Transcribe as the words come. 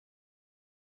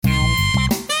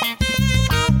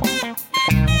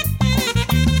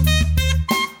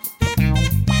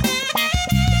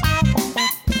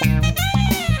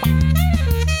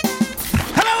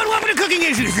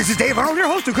Dave Arnold, your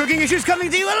host of Cooking Issues,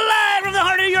 coming to you live from the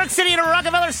heart of New York City in a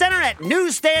Rockefeller Center at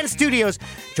Newsstand Studios.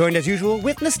 Joined as usual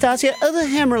with Nastasia of the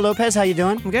Hammer Lopez. How you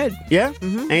doing? I'm good. Yeah?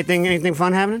 Mm-hmm. Anything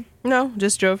fun happening? No,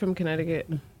 just drove from Connecticut.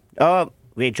 Oh,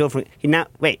 wait, Joe from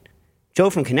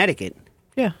Connecticut?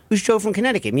 Yeah. Who's Joe from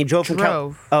Connecticut? I mean, Joe from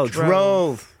Drove.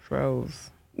 Drove.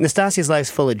 Nastasia's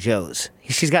life's full of Joes.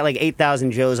 She's got like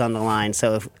 8,000 Joes on the line.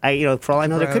 So for all I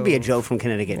know, there could be a Joe from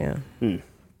Connecticut. Yeah.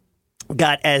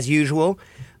 Got, as usual,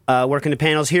 working the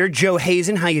panels here, Joe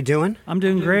Hazen. How you doing? I'm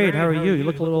doing great. How are you? You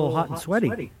look a little hot and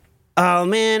sweaty. Oh,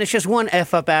 man, it's just one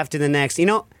F up after the next. You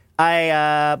know,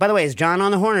 by the way, is John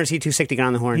on the horn or is he too sick to get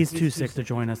on the horn? He's too sick to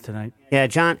join us tonight. Yeah,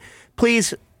 John,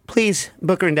 please,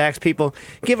 Booker and Dax people,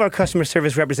 give our customer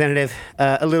service representative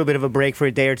a little bit of a break for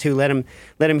a day or two. Let him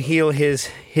heal his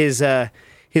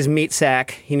meat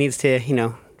sack. He needs to,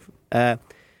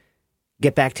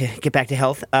 get back to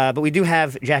health. But we do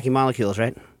have Jackie Molecules,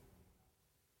 right?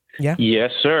 Yeah.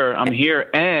 Yes, sir. I'm here,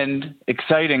 and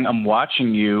exciting, I'm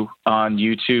watching you on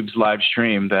YouTube's live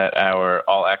stream that our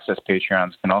All Access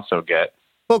Patreons can also get.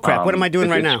 Bull crap. What am I doing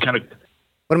right now?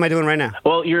 What am I doing right now?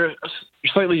 Well, you're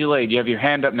slightly delayed. You have your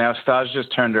hand up now. Staj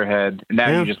just turned her head, and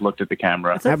now you just looked at the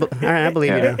camera. All right, I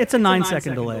believe you. It's a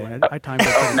 9-second delay. I timed it.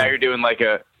 Oh, now you're doing like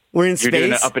we're in space. You're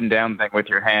doing an up and down thing with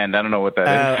your hand. I don't know what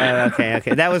that is. Okay.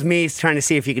 That was me trying to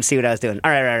see if you could see what I was doing.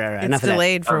 All right. It's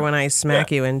delayed for when I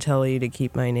smack you and tell you to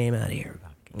keep my name out of your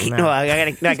mouth. No,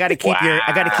 I gotta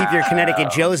keep your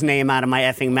Connecticut Joe's name out of my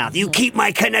effing mouth. You keep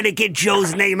my Connecticut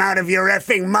Joe's name out of your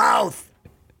effing mouth.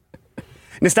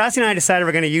 Nastasia and I decided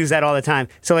we're going to use that all the time.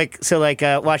 So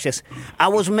watch this. I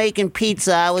was making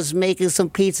pizza. I was making some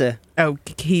pizza. Oh,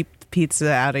 keep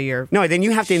pizza out of your... No, then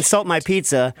you have to insult my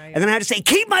pizza, and then I have to say,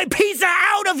 keep my pizza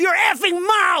out of your effing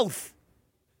mouth!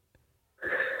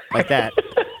 Like that.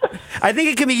 I think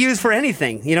it can be used for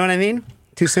anything. You know what I mean?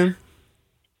 Too soon?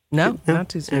 No, not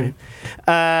too soon.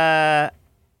 Okay,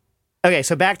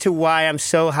 so back to why I'm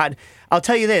so hot. I'll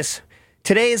tell you this.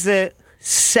 Today is the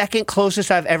second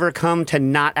closest I've ever come to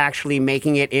not actually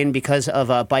making it in because of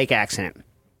a bike accident.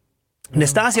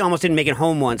 Nastasia almost didn't make it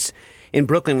home once in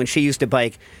Brooklyn when she used to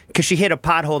bike because she hit a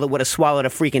pothole that would have swallowed a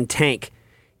freaking tank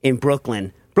in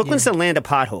Brooklyn. Brooklyn's the land of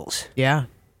potholes. Yeah.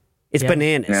 It's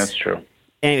bananas. Yeah, that's true.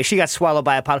 Anyway, she got swallowed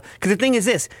by a pothole. Because the thing is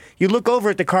this, you look over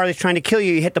at the car that's trying to kill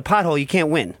you, you hit the pothole, you can't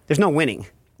win. There's no winning.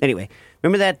 Anyway,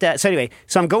 remember that?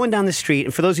 So I'm going down the street,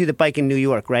 and for those of you that bike in New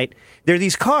York, right, there are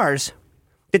these cars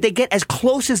that they get as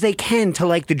close as they can to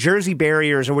like the Jersey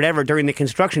barriers or whatever during the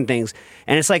construction things.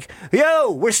 And it's like,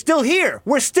 yo, we're still here.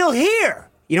 We're still here.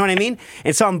 You know what I mean?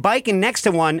 And so I'm biking next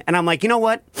to one, and I'm like, you know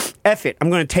what? F it. I'm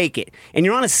going to take it. And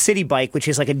you're on a city bike, which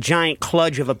is like a giant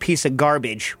kludge of a piece of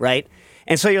garbage, right?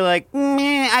 And so you're like,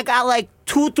 I got like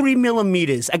 2-3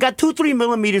 millimeters. I got 2-3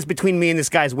 millimeters between me and this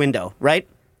guy's window, right?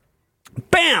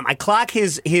 Bam! I clock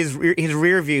his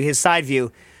rear view, his side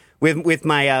view, with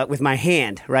my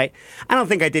hand, right? I don't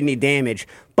think I did any damage,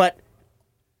 but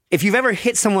if you've ever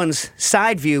hit someone's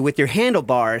side view with your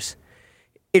handlebars,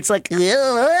 it's like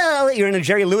you're in a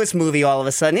Jerry Lewis movie all of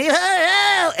a sudden,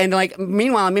 and like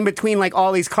meanwhile I'm in between like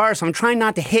all these cars, so I'm trying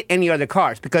not to hit any other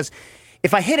cars because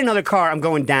if I hit another car, I'm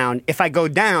going down. If I go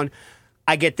down,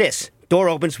 I get this door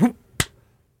opens. Whoop,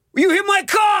 you hit my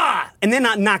car! And then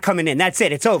not coming in. That's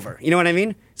it. It's over. You know what I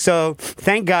mean? So,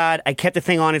 thank God I kept the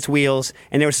thing on its wheels,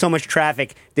 and there was so much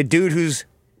traffic. The dude whose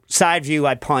side view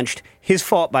I punched, his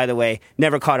fault, by the way,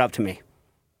 never caught up to me.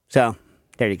 So,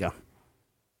 there you go.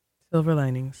 Silver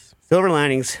linings. Silver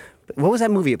linings. What was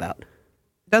that movie about?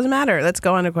 Doesn't matter. Let's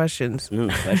go on to questions.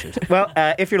 Questions. Well,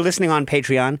 if you're listening on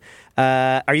Patreon,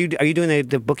 are you doing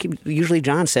the book? Usually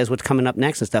John says what's coming up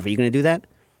next and stuff. Are you going to do that?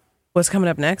 What's coming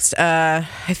up next? I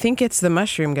think it's the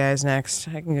Mushroom Guys next.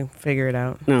 I can figure it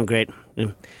out. Oh, great.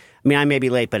 I mean, I may be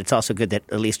late, but it's also good that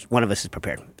at least one of us is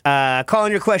prepared. Call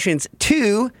in your questions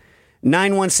to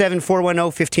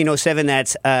 917-410-1507.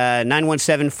 That's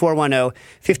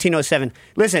 917-410-1507.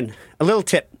 Listen, a little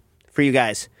tip for you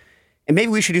guys. And maybe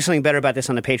we should do something better about this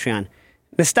on the Patreon.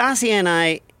 Nastasia and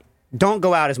I don't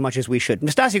go out as much as we should.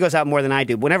 Nastasia goes out more than I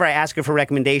do. Whenever I ask her for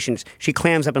recommendations, she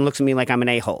clams up and looks at me like I'm an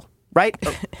a-hole. Right?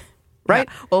 Right?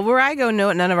 Yeah. Well, where I go,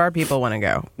 none of our people want to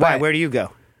go. Why? Where do you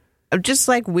go? Just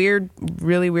like weird,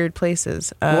 really weird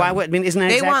places. Why? I mean, isn't that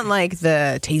they want like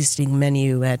the tasting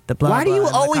menu at the blah. Why do you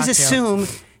blah, always assume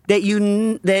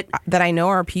that that I know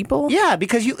our people? Yeah,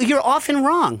 because you're often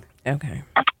wrong. Okay.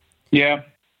 Yeah,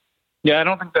 I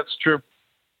don't think that's true.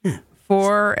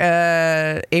 For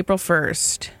April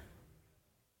 1st.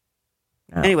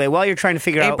 Anyway, while you're trying to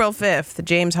figure out April 5th,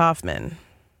 James Hoffman. Is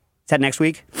that next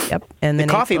week? Yep. And then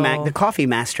the coffee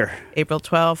master. April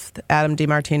 12th, Adam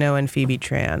DiMartino and Phoebe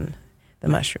Tran. The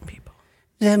Mushroom People.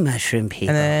 The Mushroom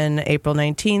People. And then April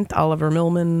 19th, Oliver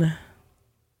Millman.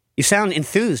 You sound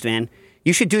enthused, man.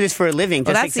 You should do this for a living.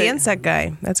 Well, that's the insect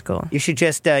guy. That's cool. You should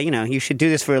just, you should do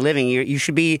this for a living. You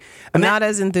should be... I'm not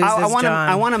as enthused as John.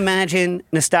 I want to imagine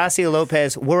Nastasia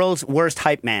Lopez, world's worst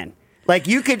hype man. Like,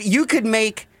 you could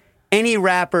make any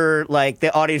rapper, like,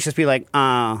 the audience just be like,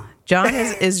 oh. John,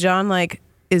 is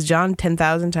John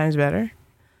 10,000 times better?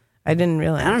 I didn't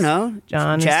realize. I don't know.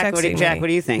 John Jack, is texting Jack, what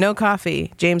do you think? No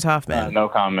coffee. James Hoffman. No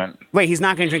comment. Wait, he's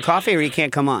not going to drink coffee or he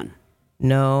can't come on?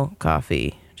 No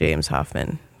coffee. James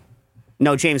Hoffman.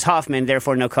 No James Hoffman,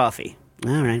 therefore no coffee.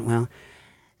 All right, well,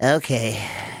 okay.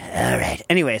 All right.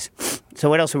 Anyways, so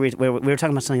what else were we were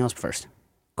talking about something else first.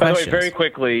 By the way, Questions. very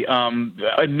quickly,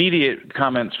 immediate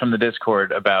comments from the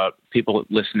Discord about people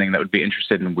listening that would be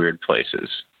interested in weird places.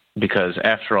 Because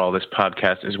after all, this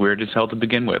podcast is weird as hell to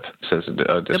begin with, says a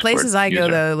Discord The places I go,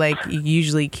 user. though, like, you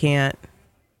usually can't.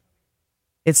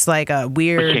 It's like a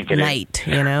weird night,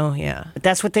 you know? Yeah. But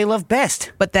that's what they love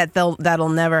best. But that'll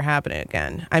never happen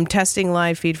again. I'm testing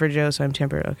live feed for Joe, so I'm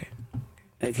tempered.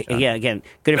 Okay. Yeah, again,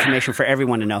 good information for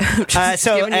everyone to know.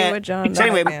 giving you what John so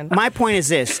anyway, Ryan. my point is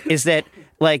this, is that,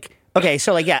 like, okay,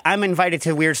 so, like, yeah, I'm invited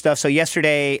to weird stuff. So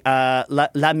yesterday,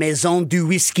 La Maison du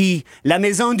Whisky, I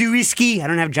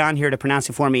don't have John here to pronounce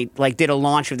it for me, like, did a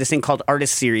launch of this thing called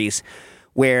Artist Series,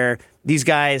 where these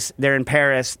guys, they're in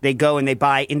Paris, they go and they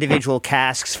buy individual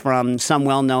casks from some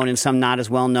well-known and some not as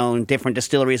well-known different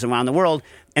distilleries around the world,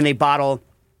 and they bottle,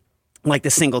 like, the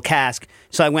single cask.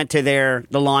 So I went to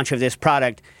the launch of this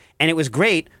product, and it was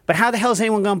great, but how the hell is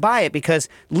anyone going to buy it? Because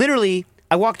literally,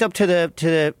 I walked up to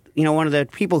the one of the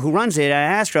people who runs it, and I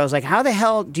asked her, I was like, how the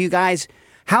hell do you guys,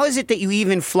 how is it that you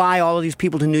even fly all of these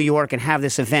people to New York and have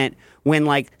this event when,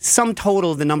 like, sum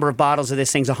total of the number of bottles of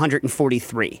this thing's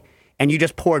 143, and you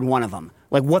just poured one of them?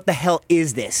 Like, what the hell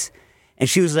is this? And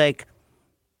she was like,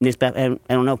 I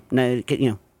don't know, no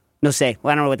say.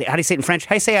 Well, I don't know how do you say it in French? How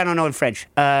do you say I don't know in French?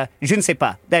 Je ne sais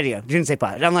pas. There you go, je ne sais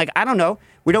pas. And I'm like, I don't know.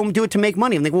 We don't do it to make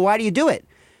money. I'm like, well, why do you do it?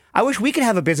 I wish we could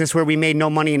have a business where we made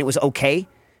no money and it was okay.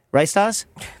 Right, Stas?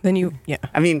 Then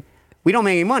I mean, we don't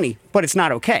make any money, but it's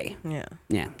not okay. Yeah.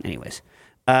 Yeah, anyways.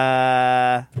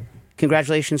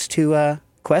 Congratulations to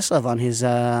Questlove on his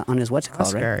what's it called,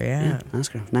 Oscar, right? yeah.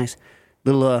 Oscar, nice.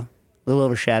 Little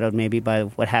overshadowed maybe by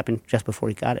what happened just before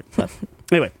he got it. But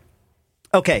anyway.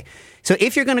 Okay, so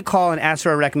if you're going to call and ask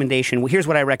for a recommendation, well, here's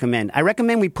what I recommend. I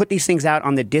recommend we put these things out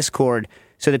on the Discord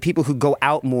so that people who go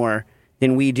out more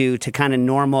than we do to kind of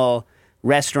normal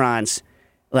restaurants,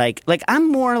 like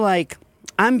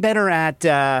I'm better at,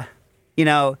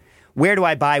 where do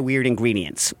I buy weird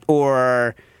ingredients?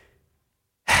 Or,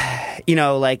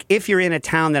 like if you're in a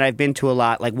town that I've been to a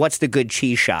lot, like what's the good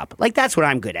cheese shop? Like that's what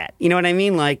I'm good at. You know what I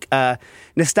mean? Like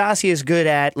Nastasia is good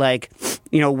at like,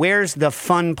 where's the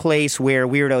fun place where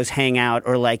weirdos hang out?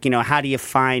 Or like, how do you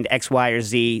find X, Y, or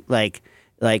Z, like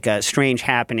a strange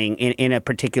happening in a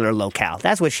particular locale?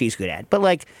 That's what she's good at.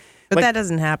 But that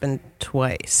doesn't happen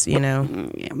twice,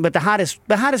 But the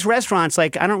hottest restaurants,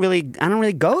 like I don't really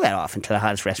go that often to the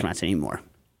hottest restaurants anymore.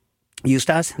 You,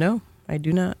 Stas? No, I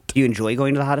do not. Do you enjoy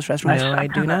going to the hottest restaurants? No, I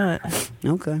do not.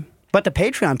 Okay. But the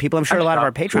Patreon people, I'm sure a lot of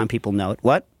our Patreon people know it.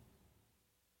 What?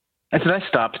 I said I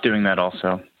stopped doing that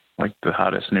also, like the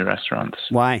hottest new restaurants.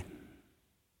 Why?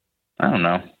 I don't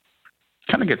know.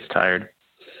 Kind of gets tired.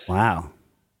 Wow.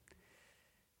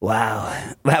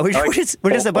 We're just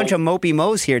a bunch of mopey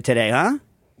moes here today, huh?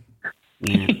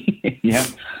 Yeah. Yeah.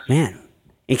 Man,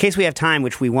 in case we have time,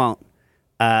 which we won't,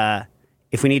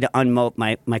 if we need to unmope,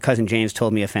 my cousin James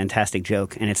told me a fantastic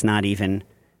joke, and it's not even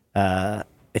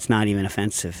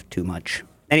offensive too much.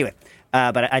 Anyway,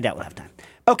 but I doubt we'll have time.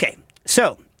 Okay,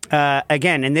 so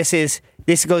again, and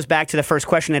this goes back to the first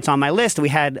question that's on my list we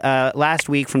had last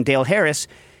week from Dale Harris.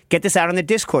 Get this out on the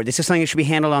Discord. This is something that should be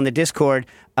handled on the Discord.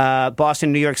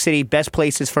 Boston, New York City, best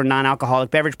places for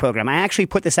non-alcoholic beverage program. I actually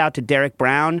put this out to Derek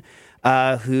Brown,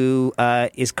 who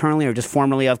is currently or just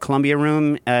formerly of Columbia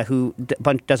Room, who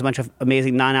does a bunch of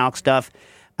amazing non-alc stuff,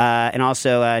 and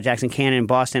also Jackson Cannon in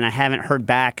Boston. I haven't heard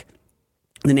back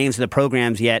the names of the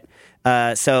programs yet,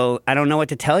 so I don't know what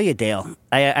to tell you, Dale.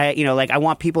 I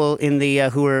want people in the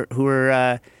who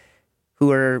are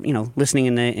listening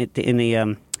in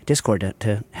the Discord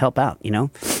to help out,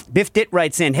 Biff Ditt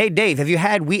writes in, hey, Dave, have you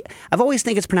had I've always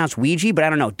think it's pronounced Ouija, but I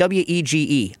don't know.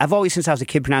 Wege. I've always, since I was a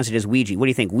kid, pronounced it as Ouija. What do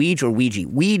you think, Ouija or Ouija?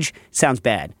 Ouija sounds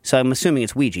bad, so I'm assuming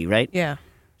it's Ouija, right? Yeah.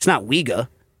 It's not Ouija.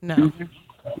 No.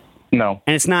 No.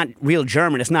 And it's not real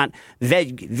German. It's not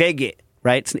Vege,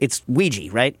 right? It's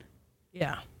Ouija, right?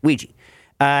 Yeah. Ouija.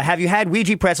 Have you had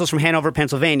Ouija pretzels from Hanover,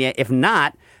 Pennsylvania? If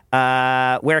not,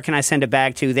 where can I send a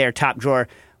bag to? Their top drawer.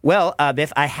 Well,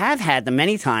 Biff, I have had them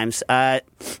many times. They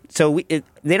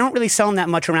don't really sell them that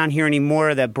much around here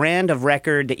anymore. The brand of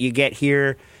record that you get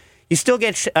here, you still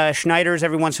get Schneiders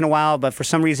every once in a while, but for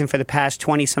some reason for the past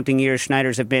 20-something years,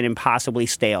 Schneiders have been impossibly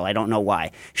stale. I don't know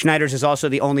why. Schneiders is also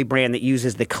the only brand that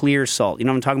uses the clear salt. You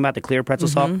know what I'm talking about, the clear pretzel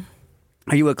salt?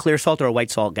 Are you a clear salt or a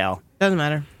white salt gal? Doesn't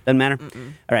matter. Doesn't matter?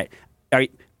 All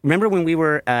right. Remember when we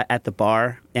were at the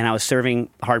bar and I was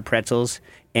serving hard pretzels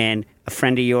and a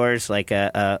friend of yours, like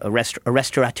a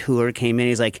restaurateur, came in.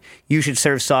 He's like, "You should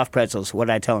serve soft pretzels." What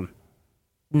did I tell him?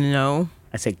 No.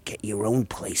 I said, "Get your own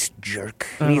place, jerk."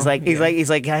 And he's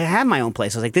like, "I have my own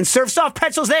place." I was like, "Then serve soft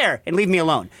pretzels there and leave me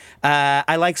alone."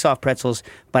 I like soft pretzels,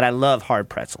 but I love hard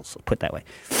pretzels. I'll put it that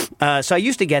way. So I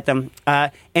used to get them,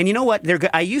 and you know what? They're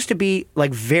good. I used to be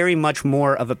like very much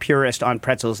more of a purist on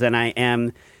pretzels than I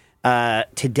am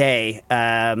today.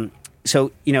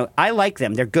 So I like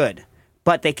them. They're good,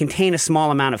 but they contain a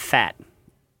small amount of fat,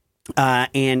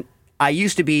 and I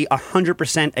used to be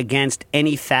 100% against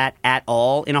any fat at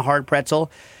all in a hard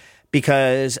pretzel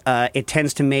because it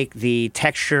tends to make the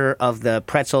texture of the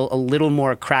pretzel a little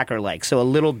more cracker-like, so a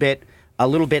little bit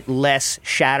less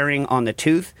shattering on the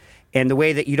tooth. And the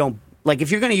way that you don't, like, if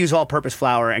you're going to use all-purpose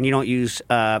flour and you don't use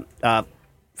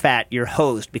fat, you're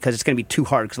hosed because it's going to be too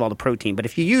hard because of all the protein. But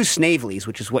if you use Snavely's,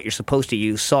 which is what you're supposed to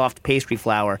use, soft pastry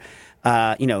flour,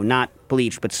 not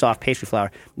bleached but soft pastry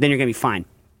flour, then you're going to be fine.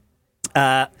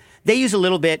 They use a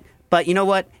little bit, but you know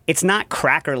what? It's not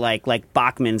cracker-like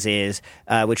Bachman's is,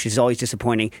 which is always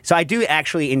disappointing. So I do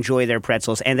actually enjoy their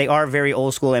pretzels, and they are very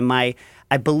old school. And I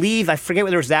forget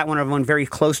whether it was that one or one very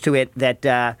close to it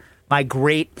that my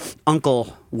great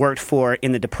uncle worked for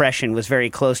in the Depression was very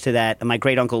close to that. My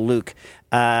great uncle Luke.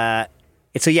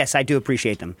 So yes, I do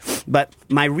appreciate them. But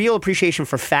my real appreciation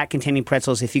for fat-containing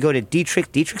pretzels, if you go to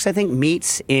Dietrich's, I think,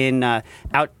 meats in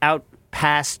out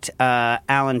past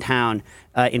Allentown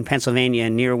in Pennsylvania,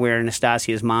 near where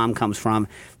Nastasia's mom comes from.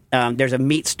 There's a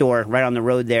meat store right on the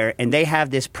road there, and they have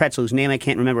this pretzel whose name I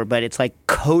can't remember, but it's like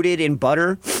coated in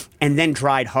butter and then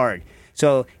dried hard.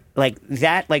 So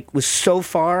that was so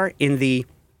far in the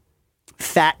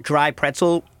fat, dry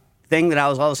pretzel thing that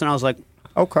all of a sudden I was like,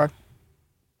 okay.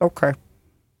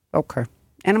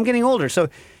 And I'm getting older, so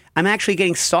I'm actually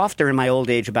getting softer in my old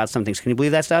age about some things. Can you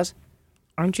believe that, Stas?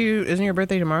 Isn't your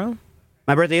birthday tomorrow?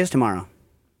 My birthday is tomorrow.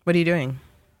 What are you doing?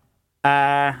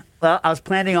 Well, I was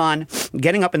planning on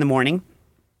getting up in the morning,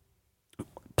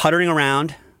 puttering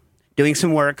around, doing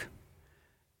some work,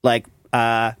 like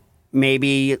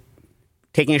maybe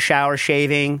taking a shower,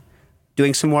 shaving,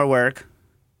 doing some more work.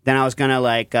 Then I was going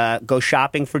to go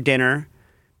shopping for dinner,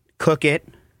 cook it,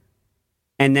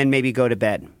 and then maybe go to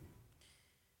bed.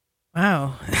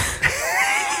 Wow.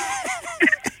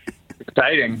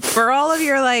 Exciting. For all of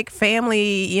your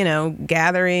family,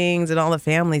 gatherings and all the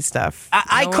family stuff.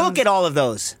 I cook at all of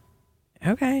those.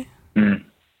 Okay. And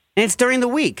it's during the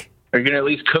week. Are you going to at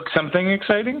least cook something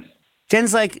exciting?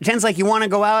 Jen's like, you want to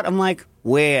go out? I'm like,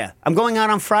 where? I'm going out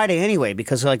on Friday anyway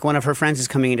because one of her friends is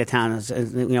coming into town.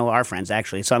 Our friends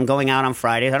actually. So I'm going out on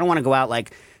Fridays. I don't want to go out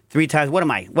 3 times. What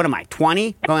am I?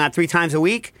 20? Going out 3 times a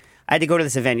week? I had to go to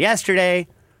this event yesterday.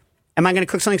 Am I going to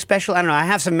cook something special? I don't know. I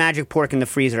have some magic pork in the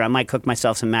freezer. I might cook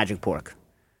myself some magic pork.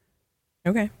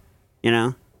 Okay.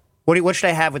 What should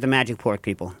I have with the magic pork,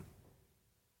 people?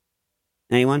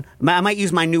 Anyone? I might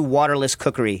use my new waterless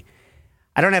cookery.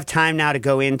 I don't have time now to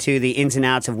go into the ins and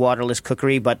outs of waterless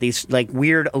cookery, but these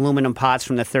weird aluminum pots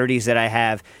from the 30s that I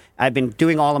have, I've been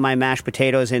doing all of my mashed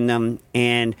potatoes in them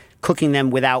and cooking them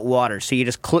without water. So you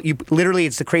just literally,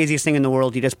 it's the craziest thing in the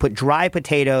world. You just put dry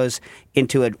potatoes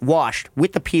washed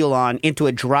with the peel on into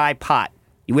a dry pot.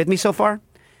 You with me so far?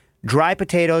 Dry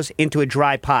potatoes into a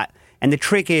dry pot. And the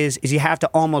trick is you have to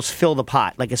almost fill the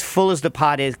pot. As full as the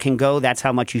pot can go, that's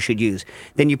how much you should use.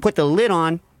 Then you put the lid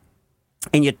on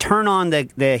and you turn on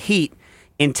the heat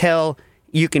until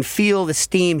you can feel the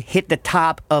steam hit the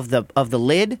top of the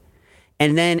lid.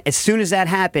 And then as soon as that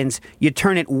happens, you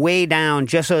turn it way down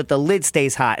just so that the lid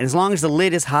stays hot. And as long as the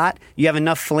lid is hot, you have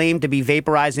enough flame to be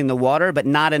vaporizing the water, but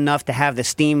not enough to have the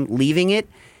steam leaving it.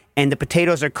 And the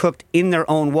potatoes are cooked in their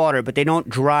own water, but they don't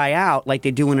dry out like they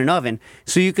do in an oven.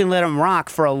 So you can let them rock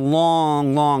for a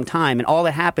long, long time. And all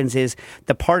that happens is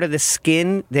the part of the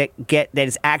skin that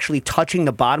is actually touching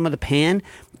the bottom of the pan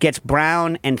gets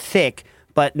brown and thick,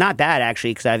 but not bad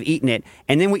actually because I've eaten it.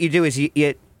 And then what you do is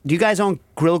do you guys own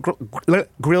grill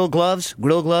gloves?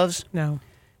 Grill gloves? No.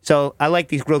 So I like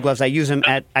these grill gloves. I use them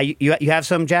you have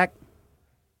some, Jack?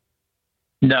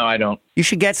 No, I don't. You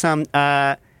should get some.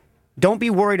 Don't be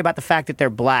worried about the fact that they're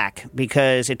black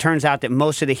because it turns out that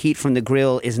most of the heat from the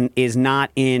grill is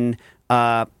not in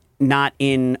not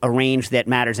in a range that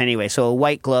matters anyway. So a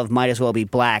white glove might as well be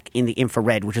black in the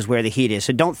infrared, which is where the heat is.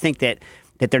 So don't think that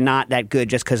they're not that good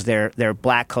just because they're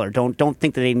black color. Don't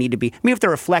think that they need to be. I mean, if they're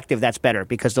reflective, that's better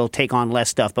because they'll take on less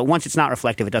stuff. But once it's not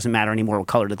reflective, it doesn't matter anymore what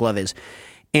color the glove is.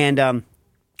 And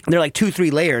they're like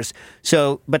 2-3 layers.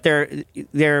 So, but there's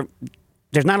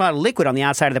not a lot of liquid on the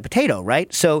outside of the potato,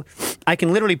 right? So I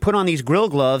can literally put on these grill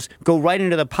gloves, go right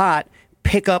into the pot,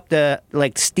 pick up the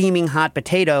like steaming hot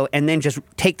potato, and then just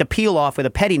take the peel off with a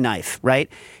petty knife, right?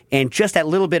 And just that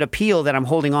little bit of peel that I'm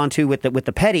holding on to with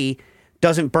the petty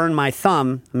doesn't burn my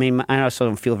thumb. I mean, I also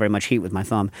don't feel very much heat with my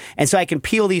thumb. And so I can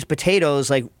peel these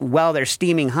potatoes like while they're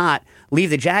steaming hot,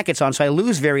 leave the jackets on so I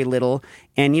lose very little.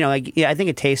 And, I think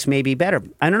it tastes maybe better.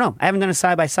 I don't know. I haven't done a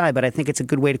side-by-side, but I think it's a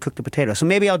good way to cook the potato. So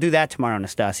maybe I'll do that tomorrow,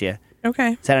 Nastasia.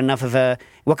 Okay. Is that enough of a...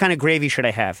 What kind of gravy should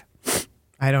I have?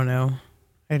 I don't know.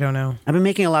 I've been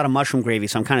making a lot of mushroom gravy,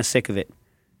 so I'm kind of sick of it.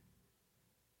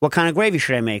 What kind of gravy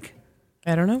should I make?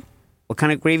 I don't know. What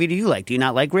kind of gravy do you like? Do you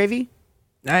not like gravy?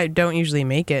 I don't usually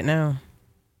make it, no.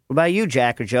 What about you,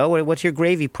 Jack or Joe? What's your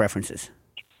gravy preferences?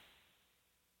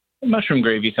 Mushroom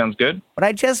gravy sounds good. But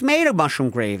I just made a mushroom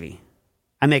gravy.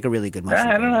 I make a really good mushroom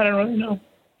I gravy. don't really know.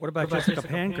 What about just like a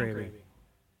pan gravy?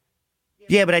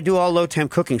 Yeah, but I do all low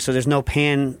temp cooking, so there's no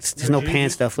pan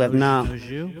stuff left.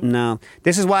 No.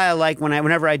 This is why I like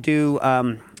whenever I do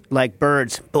like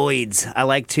boids. I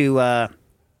like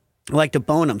to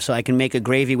bone them so I can make a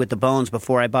gravy with the bones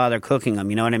before I bother cooking them.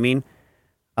 You know what I mean?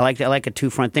 I like a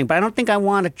two-front thing, but I don't think I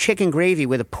want a chicken gravy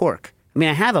with a pork. I mean,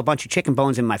 I have a bunch of chicken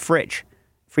bones in my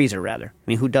freezer rather. I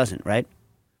mean, who doesn't, right?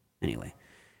 Anyway,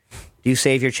 do you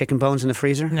save your chicken bones in the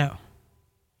freezer? No.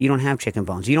 You don't have chicken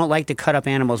bones. You don't like to cut up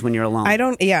animals when you're alone. I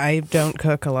don't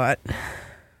cook a lot.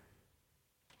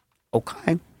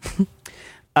 Okay.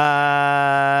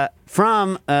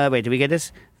 Wait, did we get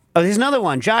this? Oh, there's another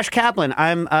one. Josh Kaplan.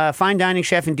 I'm a fine dining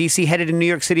chef in D.C., headed to New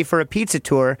York City for a pizza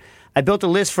tour. I built a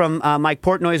list from Mike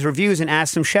Portnoy's reviews and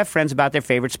asked some chef friends about their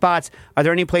favorite spots. Are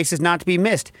there any places not to be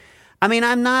missed? I mean,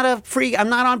 I'm not a freak. I'm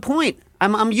not on point.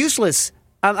 I'm useless.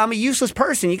 I'm a useless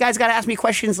person. You guys got to ask me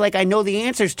questions like I know the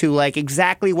answers to, like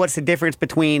exactly what's the difference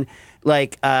between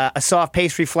like a soft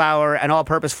pastry flour, an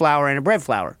all-purpose flour, and a bread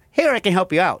flour. Here, I can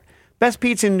help you out. Best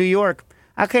pizza in New York.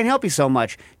 I can't help you so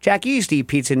much. Jack, you used to eat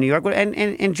pizza in New York,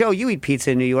 and Joe, you eat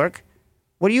pizza in New York.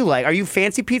 What do you like? Are you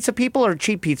fancy pizza people or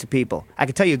cheap pizza people? I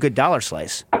can tell you a good dollar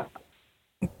slice.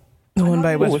 The one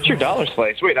by West. What's your dollar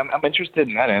slice? Wait, I'm interested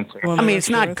in that answer. I mean, it's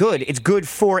not good. It's good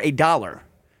for $1.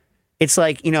 It's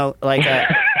like, like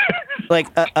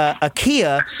a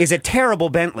Kia is a terrible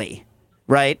Bentley,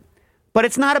 right? But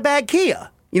it's not a bad Kia.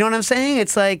 You know what I'm saying?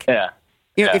 It's like,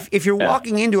 if you're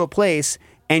walking into a place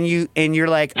and you're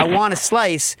like, I want a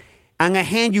slice, I'm going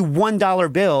to hand you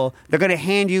 $1 bill. They're going to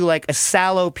hand you like a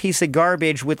sallow piece of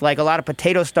garbage with like a lot of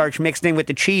potato starch mixed in with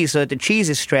the cheese so that the cheese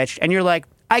is stretched. And you're like,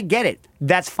 I get it.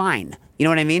 That's fine. You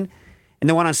know what I mean? And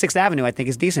the one on 6th Avenue, I think,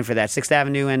 is decent for that. 6th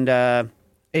Avenue and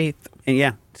 8th. And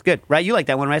yeah, it's good. Right? You like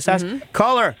that one, right, Stas? Mm-hmm.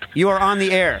 Caller, you are on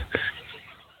the air.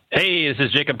 Hey, this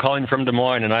is Jacob calling from Des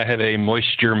Moines, and I have a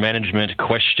moisture management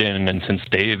question. And since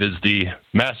Dave is the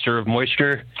master of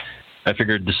moisture, I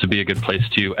figured this would be a good place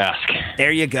to ask.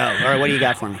 There you go. All right, what do you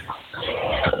got for me?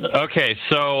 Okay,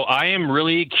 so I am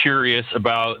really curious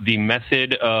about the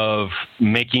method of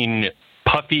making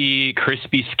puffy,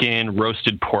 crispy skin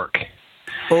roasted pork.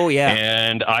 Oh, yeah.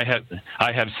 And I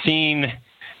have seen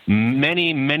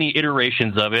many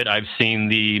iterations of it. I've seen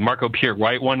the Marco Pierre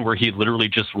White one where he literally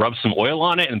just rubs some oil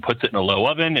on it and puts it in a low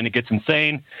oven, and it gets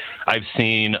insane. I've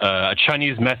seen a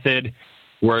Chinese method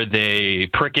where they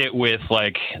prick it with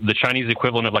like the Chinese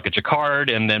equivalent of like a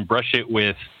jacquard and then brush it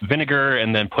with vinegar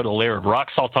and then put a layer of rock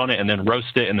salt on it and then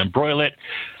roast it and then broil it.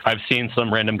 I've seen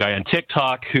some random guy on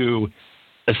TikTok who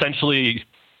essentially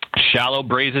shallow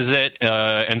braises it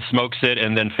and smokes it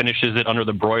and then finishes it under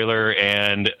the broiler.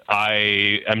 And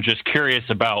I am just curious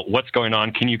about what's going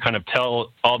on. Can you kind of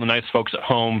tell all the nice folks at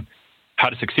home how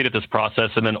to succeed at this process?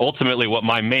 And then ultimately what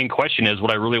my main question is, what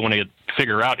I really want to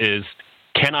figure out is,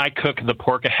 can I cook the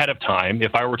pork ahead of time?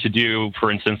 If I were to do,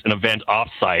 for instance, an event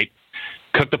off-site,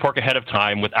 cook the pork ahead of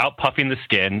time without puffing the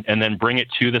skin and then bring it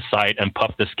to the site and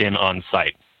puff the skin on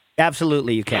site?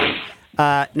 Absolutely, you can.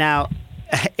 Now,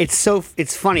 it's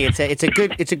funny. It's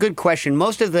a good question.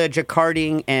 Most of the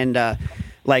jacquarding and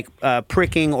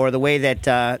pricking, or the way that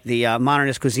the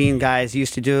modernist cuisine guys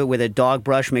used to do it with a dog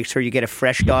brush. Make sure you get a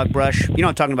fresh dog brush. You know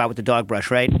what I'm talking about with the dog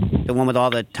brush, right? The one with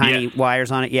all the tiny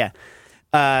wires on it. Yeah.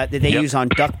 That they use on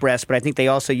duck breast, but I think they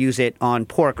also use it on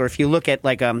pork. Or if you look at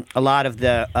like a lot of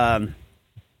the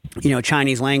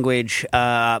Chinese language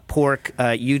pork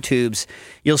YouTubes,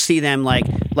 you'll see them like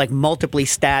multiply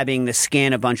stabbing the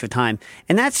skin a bunch of time,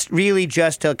 and that's really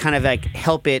just to kind of like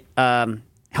help it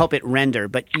render.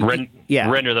 But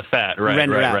render the fat, right?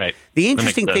 Render out. Right. The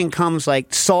interesting thing comes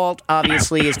like salt.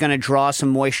 Obviously, is going to draw some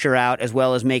moisture out as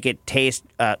well as make it taste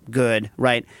good,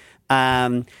 right?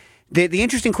 The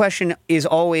interesting question is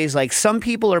always like some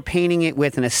people are painting it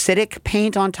with an acidic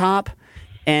paint on top.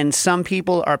 And some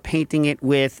people are painting it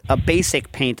with a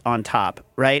basic paint on top,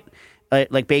 right?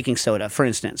 Like baking soda, for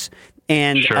instance.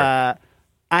 And sure. I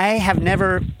have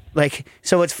never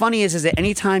so what's funny is that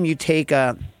anytime you take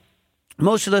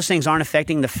most of those things aren't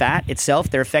affecting the fat itself;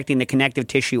 they're affecting the connective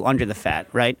tissue under the fat,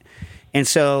 right? And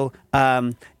so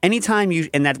anytime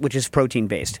which is protein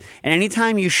based, and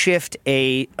anytime you shift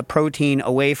a protein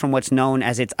away from what's known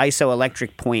as its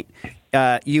isoelectric point,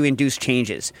 you induce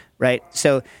changes, right?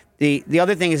 So the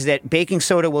other thing is that baking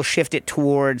soda will shift it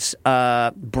towards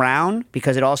brown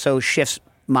because it also shifts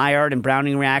Maillard and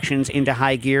Browning reactions into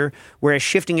high gear, whereas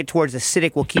shifting it towards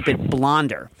acidic will keep it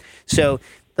blonder. So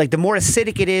like the more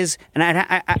acidic it is, and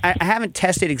I haven't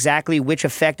tested exactly which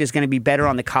effect is going to be better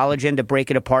on the collagen to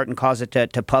break it apart and cause it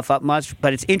to puff up much,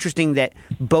 but it's interesting that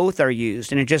both are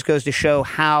used, and it just goes to show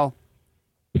how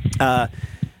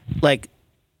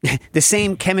the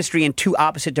same chemistry in two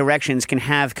opposite directions can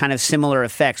have kind of similar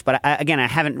effects. But I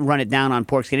haven't run it down on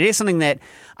pork skin. It is something that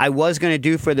I was going to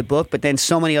do for the book, but then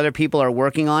so many other people are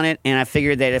working on it, and I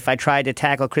figured that if I tried to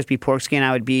tackle crispy pork skin,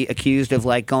 I would be accused of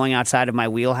like going outside of my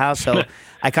wheelhouse. So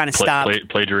I kind of stopped.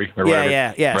 Plagiary or whatever.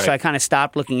 Yeah. Right. So I kind of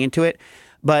stopped looking into it.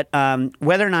 But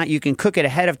whether or not you can cook it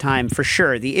ahead of time, for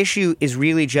sure, the issue is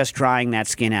really just drying that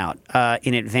skin out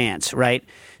in advance, right?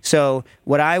 So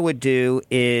what I would do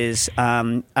is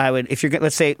if you're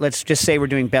let's just say we're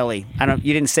doing belly.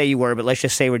 You didn't say you were, but let's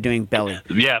just say we're doing belly.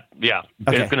 Yeah.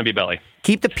 Okay. It's going to be belly.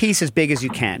 Keep the piece as big as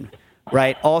you can,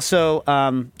 right? Also,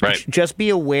 right. Just be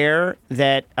aware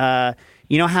that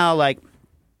you know how like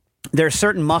there are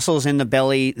certain muscles in the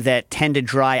belly that tend to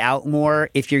dry out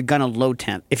more if you're going to low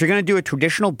temp. If you're going to do a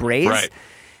traditional braise,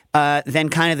 right. Then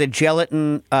kind of the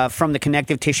gelatin from the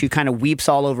connective tissue kind of weeps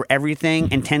all over everything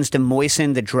and tends to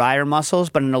moisten the drier muscles.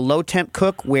 But in a low temp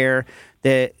cook where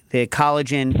the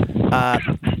collagen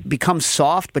becomes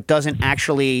soft but doesn't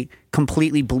actually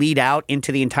completely bleed out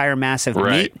into the entire mass of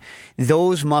right. meat,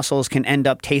 those muscles can end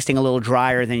up tasting a little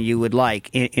drier than you would like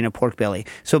in a pork belly.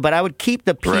 But I would keep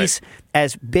the piece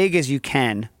as big as you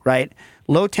can, right?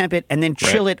 Low temp it and then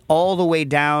chill it all the way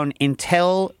down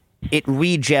until it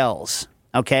re-gels.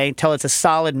 Okay, until it's a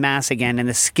solid mass again, and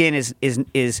the skin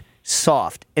is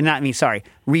soft, and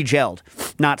re-gelled,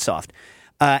 not soft.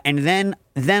 And then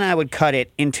I would cut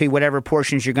it into whatever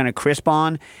portions you're going to crisp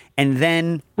on, and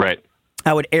then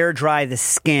I would air dry the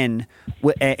skin,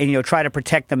 and try to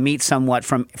protect the meat somewhat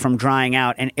from drying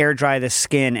out, and air dry the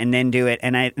skin, and then do it.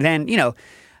 And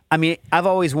I've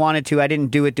always wanted to. I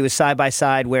didn't do a side by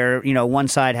side where one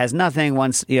side has nothing.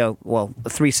 One's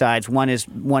three sides. One is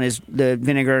the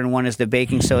vinegar and one is the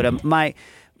baking soda. My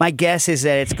guess is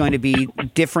that it's going to be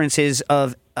differences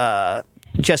of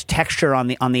just texture on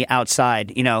the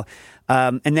outside.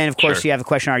 And then of course you have a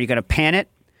question: are you going to pan it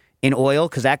in oil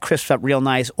because that crisps up real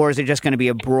nice, or is it just going to be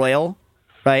a broil?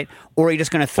 Right? Or are you just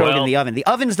going to throw it in the oven? The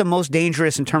oven's the most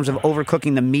dangerous in terms of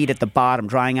overcooking the meat at the bottom,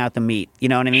 drying out the meat. You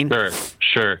know what I mean?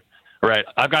 Sure. Right.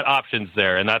 I've got options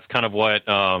there, and that's kind of what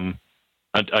I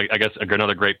guess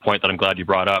another great point that I'm glad you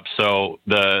brought up. So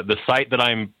the site that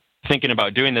I'm thinking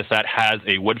about doing this at has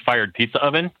a wood-fired pizza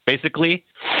oven, basically.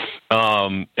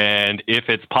 And if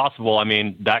it's possible, I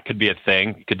mean, that could be a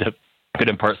thing. Could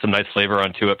impart some nice flavor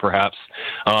onto it, perhaps.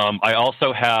 I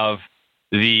also have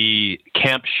the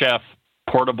Camp Chef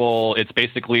portable. It's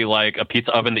basically like a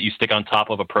pizza oven that you stick on top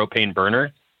of a propane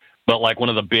burner, but like one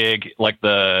of the big, like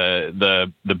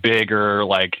the bigger,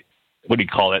 like, what do you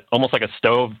call it? Almost like a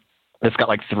stove that's got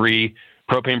like 3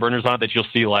 propane burners on it that you'll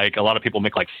see like a lot of people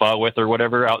make like pho with or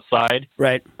whatever outside.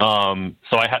 Right. So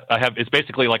I have it's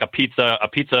basically like a pizza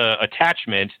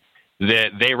attachment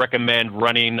that they recommend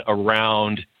running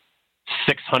around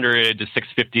 600 to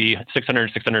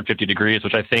 650 degrees,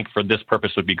 which I think for this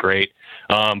purpose would be great.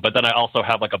 But then I also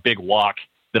have like a big wok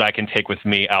that I can take with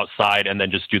me outside and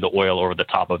then just do the oil over the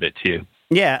top of it too.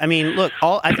 Yeah, I mean, look,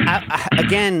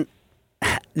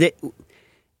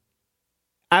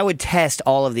 I would test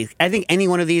all of these. I think any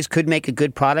one of these could make a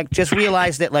good product. Just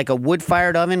realize that like a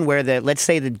wood-fired oven where let's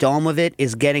say the dome of it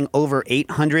is getting over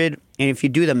 800, and if you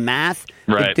do the math,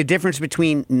 the difference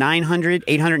between 800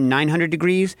 and 900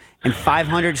 degrees and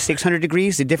 500, 600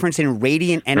 degrees, the difference in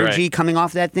radiant energy coming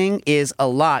off that thing is a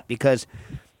lot because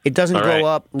It doesn't All go right.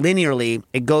 up linearly.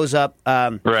 It goes up,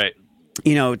 Right.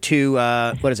 to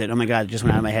what is it? Oh my God, it just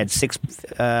went out of my head.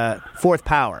 Fourth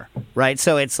power, right?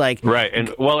 So it's like Right.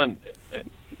 And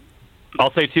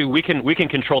I'll say too, we can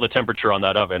control the temperature on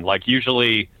that oven. Like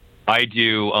usually, I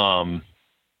do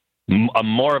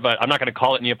more of a. I'm not going to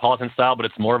call it Neapolitan style, but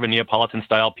it's more of a Neapolitan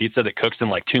style pizza that cooks in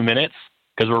like 2 minutes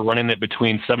because we're running it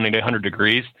between 70 to 100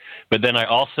 degrees. But then I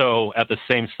also at the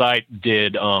same site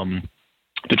did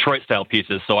Detroit style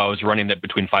pizzas, so I was running it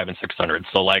between 500 and 600.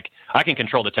 So like I can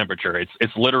control the temperature.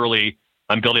 It's literally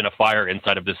I'm building a fire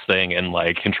inside of this thing and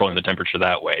like controlling the temperature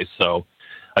that way. So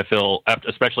I feel,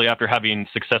 especially after having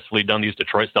successfully done these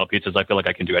Detroit style pizzas, I feel like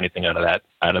I can do anything out of that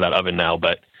oven now.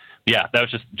 But yeah, that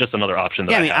was just another option.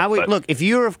 That I would look if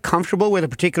you're comfortable with a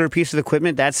particular piece of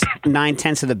equipment. That's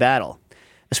 9/10 of the battle.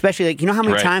 Especially like how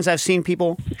many Right. times I've seen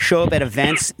people show up at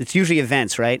events. It's usually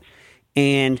events, right?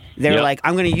 And they're Yep. like,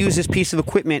 "I'm going to use this piece of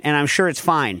equipment, and I'm sure it's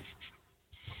fine."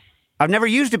 I've never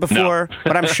used it before,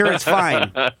 but I'm sure it's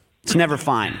fine. It's never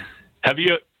fine. Do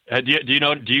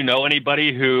you know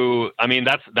anybody who? I mean,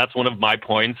 that's one of my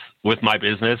points with my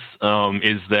business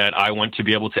is that I want to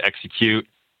be able to execute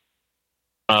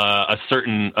a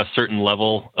certain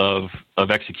level of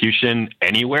execution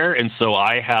anywhere, and so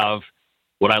I have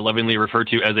what I lovingly refer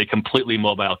to as a completely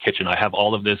mobile kitchen. I have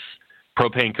all of this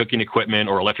propane cooking equipment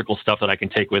or electrical stuff that I can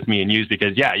take with me and use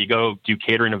because you go do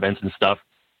catering events and stuff,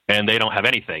 and they don't have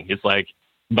anything. It's like,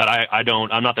 but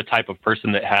I'm not the type of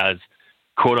person that has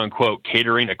quote unquote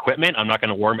catering equipment. I'm not going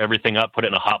to warm everything up, put it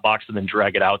in a hot box, and then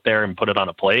drag it out there and put it on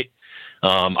a plate.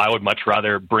 I would much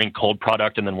rather bring cold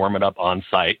product and then warm it up on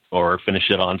site or finish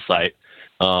it on site.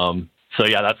 So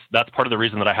yeah, that's part of the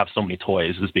reason that I have so many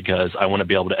toys is because I want to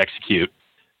be able to execute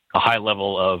a high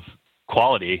level of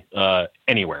quality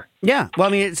anywhere. Yeah. Well,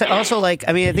 I mean, it's also like,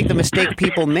 I think the mistake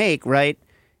people make, right,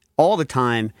 all the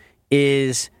time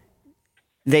is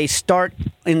they start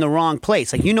in the wrong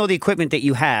place. Like, the equipment that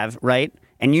you have, right?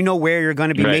 And you know where you're going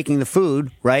to be Right. making the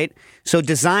food, right? So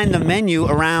design the menu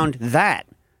around that,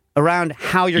 around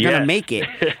how you're going to Yes. make it.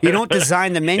 You don't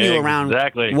design the menu around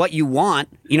Exactly. what you want.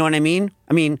 You know what I mean?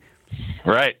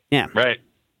 Right. Yeah. Right.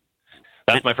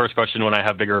 That's my first question when I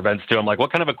have bigger events too. I'm like,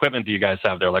 what kind of equipment do you guys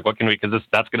have there? Like, what can we? Because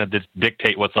that's going to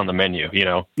dictate what's on the menu.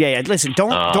 Yeah. Listen,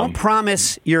 don't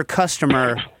promise your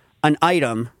customer an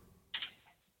item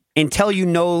until you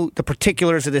know the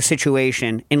particulars of the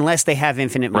situation, unless they have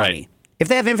infinite money. Right. If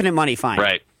they have infinite money, fine.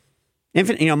 Right.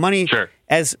 Infinite, money. Sure.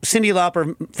 As Cyndi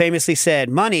Lauper famously said,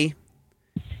 money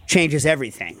changes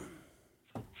everything.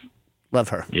 Love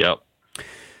her. Yep.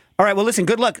 All right. Well, listen.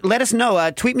 Good luck. Let us know.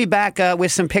 Tweet me back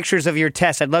with some pictures of your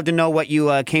test. I'd love to know what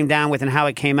you came down with and how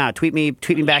it came out. Tweet me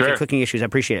back Sure. your cooking issues. I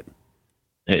appreciate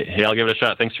it. Hey, I'll give it a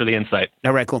shot. Thanks for the insight.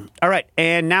 All right. Cool. All right.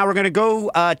 And now we're going to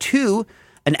go to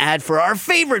an ad for our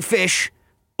favorite fish,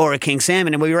 Ora King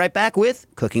Salmon, and we'll be right back with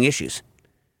Cooking Issues.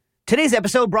 Today's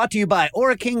episode brought to you by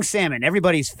Ora King Salmon,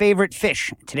 everybody's favorite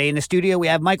fish. Today in the studio, we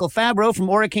have Michael Fabro from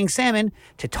Ora King Salmon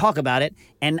to talk about it.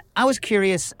 And I was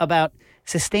curious about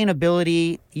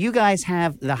sustainability. You guys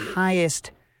have the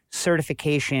highest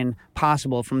certification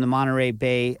possible from the Monterey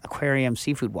Bay Aquarium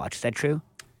Seafood Watch. Is that true?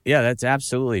 Yeah, that's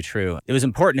absolutely true. It was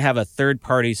important to have a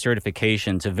third-party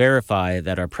certification to verify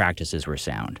that our practices were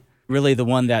sound. Really, the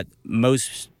one that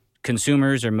most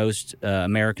consumers or most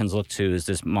Americans look to is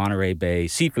this Monterey Bay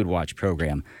Seafood Watch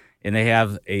program. And they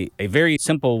have a very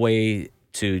simple way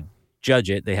to judge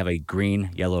it. They have a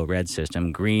green, yellow, red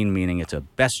system. Green meaning it's a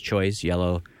best choice.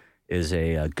 Yellow is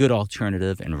a good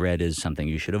alternative. And red is something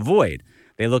you should avoid.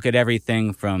 They look at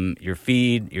everything from your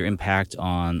feed, your impact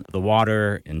on the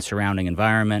water and surrounding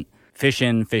environment, fish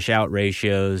in, fish out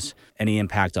ratios, any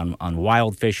impact on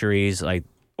wild fisheries. Like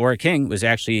Ora King was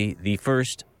actually the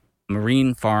first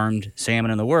marine farmed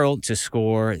salmon in the world to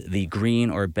score the green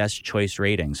or best choice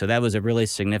rating. So that was a really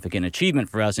significant achievement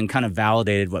for us and kind of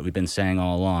validated what we've been saying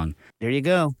all along. There you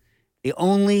go. The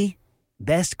only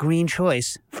best green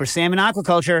choice for salmon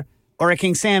aquaculture, Ora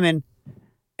King Salmon,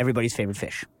 everybody's favorite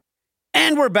fish.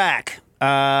 And we're back.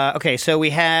 Okay, so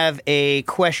we have a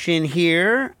question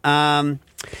here.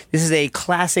 This is a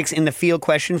classics in the field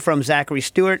question from Zachary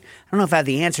Stewart. I don't know if I have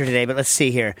the answer today, but let's see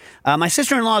here. My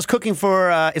sister-in-law is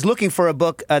looking for a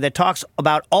book that talks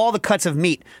about all the cuts of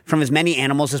meat from as many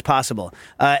animals as possible,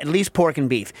 at least pork and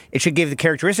beef. It should give the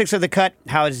characteristics of the cut,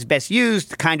 how it is best used,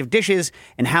 the kind of dishes,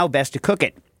 and how best to cook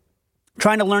it.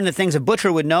 Trying to learn the things a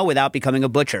butcher would know without becoming a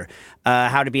butcher,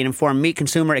 how to be an informed meat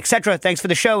consumer, etc. Thanks for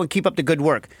the show and keep up the good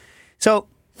work. So,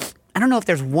 I don't know if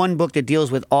there's one book that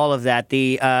deals with all of that.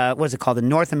 The what is it called? The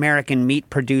North American Meat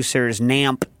Producers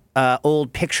NAMP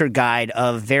old picture guide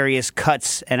of various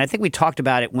cuts, and I think we talked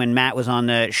about it when Matt was on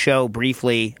the show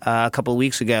briefly a couple of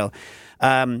weeks ago.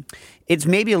 It's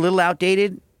maybe a little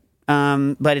outdated,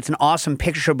 but it's an awesome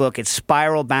picture book. It's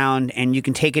spiral bound, and you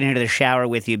can take it into the shower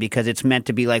with you because it's meant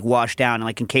to be like washed down.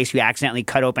 Like in case you accidentally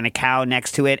cut open a cow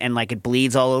next to it and like it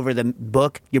bleeds all over the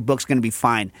book, your book's going to be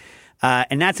fine.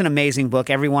 And that's an amazing book.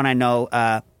 Everyone I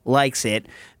know likes it,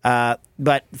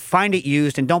 but find it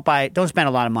used and don't spend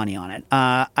a lot of money on it.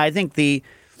 I think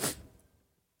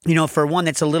for one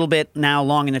that's a little bit now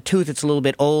long in the tooth, it's a little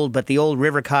bit old, but the old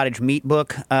River Cottage Meat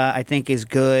book, I think is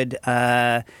good.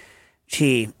 John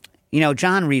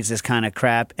reads this kind of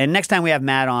crap, and next time we have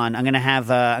Matt on, I'm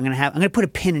gonna put a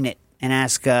pin in it and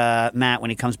ask Matt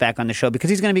when he comes back on the show because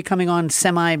he's gonna be coming on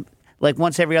like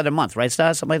once every other month, right,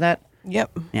 Stas? Something like that.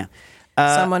 Yep. Yeah.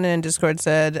 Someone in Discord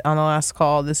said on the last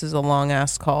call, "This is a long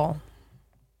ass call."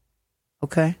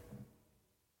 Okay.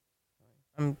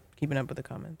 I'm keeping up with the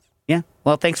comments. Yeah.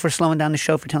 Well, thanks for slowing down the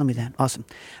show for telling me that. Awesome.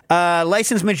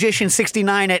 Licensed Magician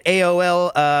 69 at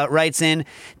AOL writes in.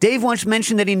 Dave once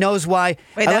mentioned that he knows why.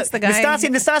 Wait, that's the guy.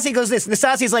 Nastasi goes this.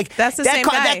 Nastasi's like, that's the same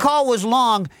guy. That call was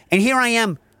long, and here I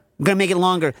am. I'm going to make it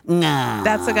longer. Nah.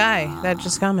 That's the guy that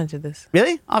just commented this.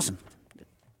 Really? Awesome.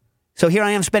 So here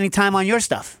I am spending time on your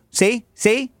stuff. See?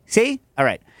 All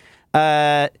right.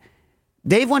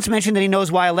 Dave once mentioned that he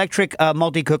knows why electric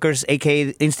multi-cookers,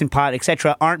 a.k.a. Instant Pot,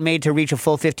 etc., aren't made to reach a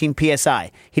full 15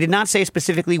 PSI. He did not say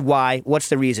specifically why. What's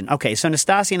the reason? Okay, so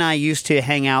Nastasi and I used to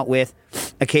hang out with,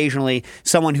 occasionally,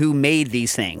 someone who made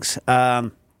these things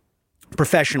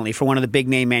professionally for one of the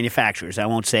big-name manufacturers. I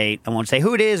won't say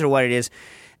who it is or what it is.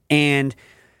 And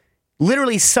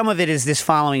literally some of it is this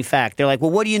following fact. They're like,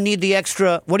 well, what do you need the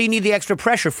extra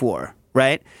pressure for,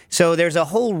 right? So there's a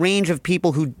whole range of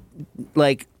people who,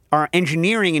 like, are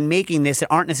engineering and making this that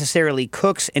aren't necessarily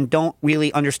cooks and don't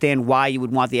really understand why you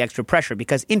would want the extra pressure.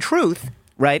 Because in truth,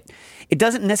 right, it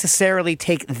doesn't necessarily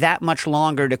take that much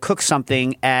longer to cook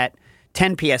something at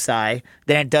 10 PSI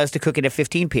than it does to cook it at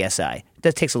 15 PSI. It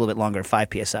does take a little bit longer at 5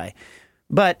 PSI.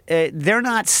 But they're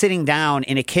not sitting down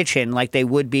in a kitchen like they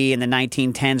would be in the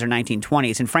 1910s or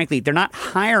 1920s. And frankly, they're not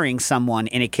hiring someone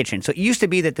in a kitchen. So it used to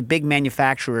be that the big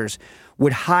manufacturers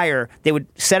would they would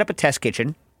set up a test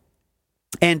kitchen.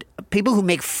 And people who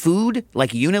make food,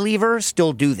 like Unilever,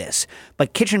 still do this.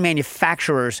 But kitchen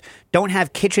manufacturers don't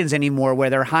have kitchens anymore where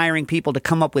they're hiring people to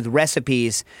come up with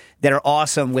recipes that are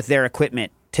awesome with their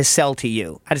equipment to sell to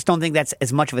you. I just don't think that's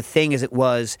as much of a thing as it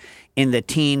was in the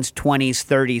teens, 20s,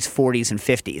 30s, 40s, and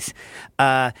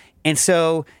 50s. And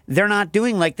so they're not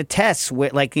doing like the tests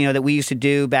that we used to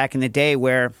do back in the day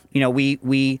where,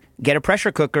 we get a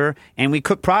pressure cooker and we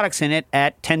cook products in it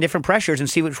at 10 different pressures and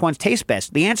see which ones taste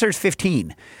best. The answer is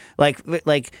 15.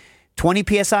 Like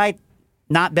 20 PSI,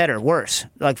 not better, worse.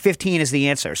 Like 15 is the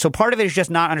answer. So part of it is just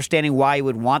not understanding why you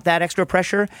would want that extra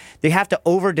pressure. They have to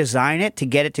over-design it to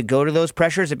get it to go to those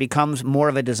pressures. It becomes more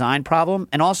of a design problem.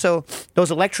 And also,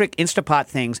 those electric Instapot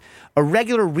things, a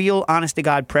regular, real,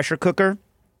 honest-to-God pressure cooker,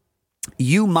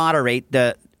 you moderate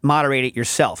it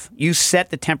yourself. You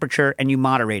set the temperature and you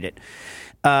moderate it.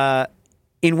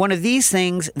 In one of these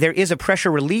things, there is a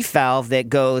pressure relief valve that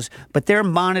goes, but they're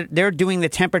doing the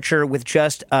temperature with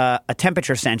just a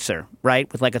temperature sensor,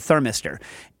 right, with like a thermistor,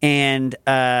 and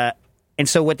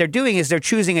so what they're doing is they're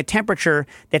choosing a temperature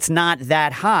that's not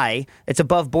that high. It's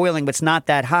above boiling, but it's not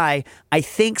that high. I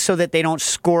think so that they don't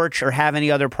scorch or have any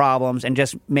other problems and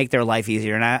just make their life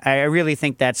easier. And I really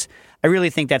think that's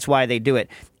why they do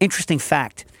it. Interesting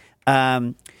fact.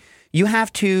 You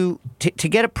have to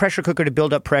get a pressure cooker to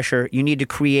build up pressure, you need to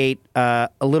create a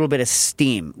little bit of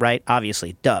steam, right?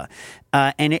 Obviously, duh.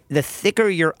 The thicker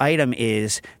your item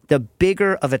is, the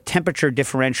bigger of a temperature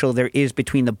differential there is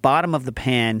between the bottom of the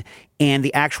pan and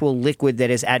the actual liquid that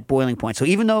is at boiling point. So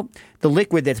even though the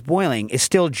liquid that's boiling is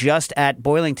still just at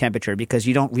boiling temperature because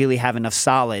you don't really have enough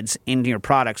solids in your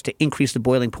products to increase the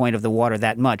boiling point of the water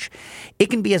that much, it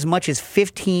can be as much as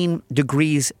 15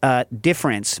 degrees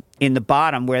difference in the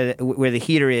bottom where the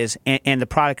heater is and the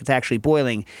product that's actually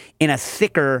boiling in a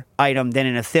thicker item than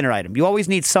in a thinner item. You always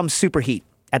need some superheat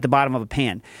at the bottom of a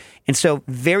pan. And so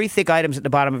very thick items at the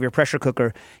bottom of your pressure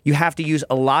cooker, you have to use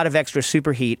a lot of extra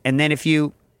superheat. And then if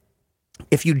you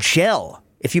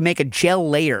make a gel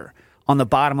layer on the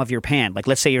bottom of your pan, like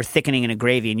let's say you're thickening in a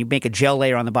gravy and you make a gel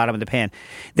layer on the bottom of the pan,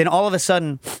 then all of a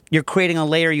sudden you're creating a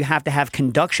layer you have to have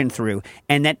conduction through,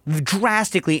 and that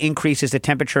drastically increases the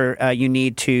temperature you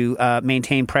need to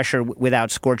maintain pressure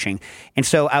without scorching. And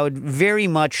so I would very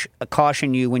much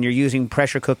caution you when you're using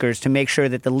pressure cookers to make sure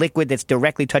that the liquid that's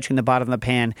directly touching the bottom of the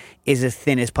pan is as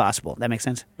thin as possible. That makes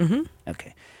sense? Mm-hmm.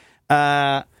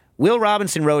 Okay. Will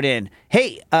Robinson wrote in,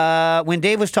 hey, when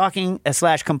Dave was talking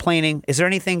 / complaining, is there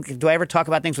anything, do I ever talk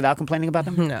about things without complaining about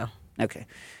them? No. Okay.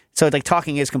 So like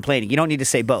talking is complaining. You don't need to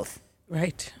say both.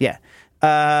 Right. Yeah.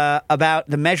 About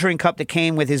the measuring cup that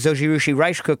came with his Zojirushi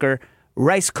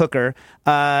rice cooker.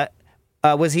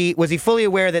 Was he fully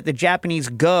aware that the Japanese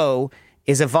Go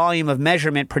is a volume of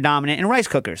measurement predominant in rice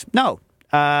cookers? No.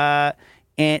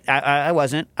 And I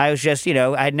wasn't. I was just,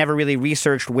 I had never really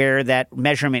researched where that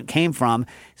measurement came from.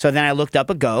 So then I looked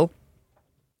up a Go.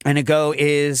 And a Go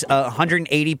is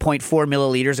 180.4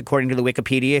 milliliters, according to the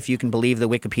Wikipedia, if you can believe the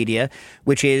Wikipedia,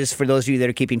 which is, for those of you that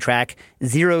are keeping track,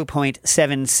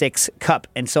 0.76 cup.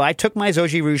 And so I took my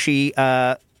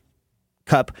Zojirushi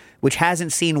cup, which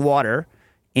hasn't seen water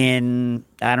in,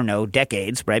 I don't know,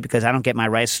 decades, right? Because I don't get my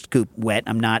rice scoop wet.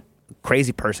 I'm not a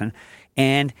crazy person.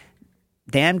 And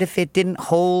damned if it didn't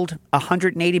hold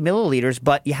 180 milliliters,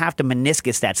 but you have to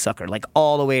meniscus that sucker, like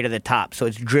all the way to the top, so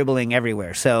it's dribbling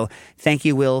everywhere. So thank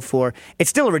you, Will, for... It's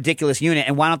still a ridiculous unit,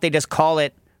 and why don't they just call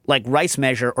it, like, rice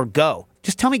measure or Go?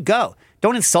 Just tell me Go.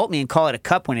 Don't insult me and call it a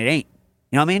cup when it ain't.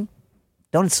 You know what I mean?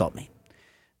 Don't insult me.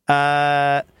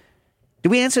 Did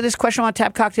we answer this question about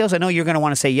tap cocktails? I know you're going to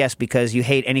want to say yes because you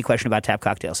hate any question about tap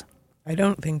cocktails. I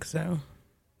don't think so.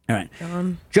 All right.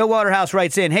 Joe Waterhouse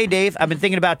writes in, hey, Dave, I've been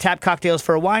thinking about tap cocktails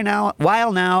for a while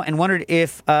now and wondered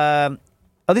if...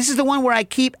 this is the one where I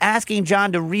keep asking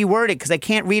John to reword it because I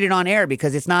can't read it on air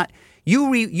because it's not... You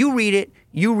read it,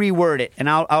 you reword it, and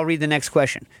I'll read the next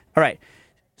question. All right.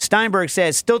 Steinberg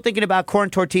says, still thinking about corn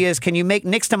tortillas. Can you make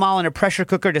nixtamal in a pressure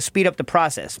cooker to speed up the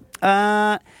process?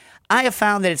 I have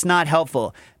found that it's not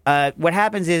helpful. What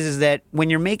happens is that when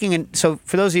you're making so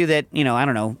for those of you that, I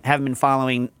don't know, haven't been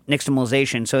following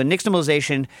nixtamalization. So in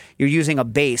nixtamalization, you're using a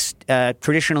base,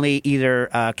 traditionally either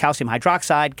calcium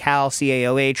hydroxide,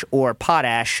 CaCaOH, or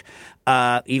potash,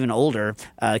 even older,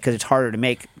 because it's harder to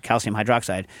make calcium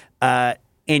hydroxide.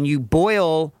 And you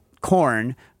boil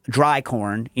corn, dry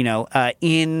corn,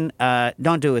 in,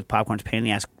 don't do it with popcorn, it's a pain in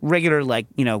the ass, regular,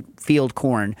 field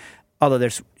corn. Although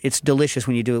it's delicious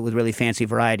when you do it with really fancy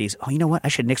varieties. Oh, you know what? I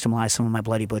should nixtamalize some of my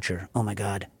Bloody Butcher. Oh, my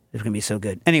God. It's going to be so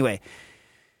good. Anyway,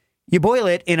 you boil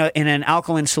it in an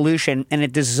alkaline solution, and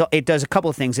it does a couple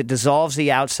of things. It dissolves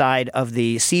the outside of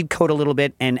the seed coat a little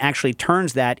bit and actually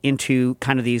turns that into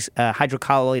kind of these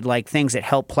hydrocolloid-like things that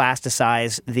help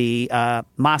plasticize the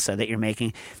masa that you're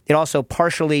making. It also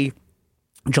partially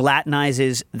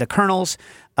gelatinizes the kernels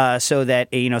so that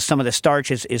some of the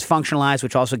starch is functionalized,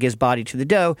 which also gives body to the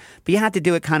dough. But you have to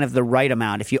do it kind of the right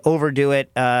amount. If you overdo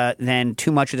it, then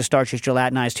too much of the starch is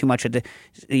gelatinized. Too much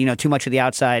of the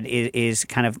outside is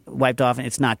kind of wiped off, and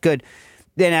it's not good.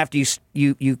 Then after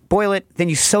you boil it, then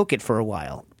you soak it for a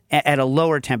while at a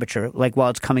lower temperature, like while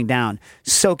it's coming down.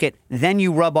 Soak it, then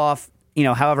you rub off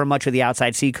however much of the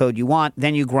outside seed coat you want,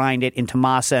 then you grind it into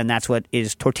masa, and that's what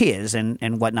is tortillas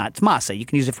and whatnot. It's masa. You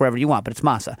can use it for whatever you want, but it's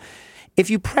masa. If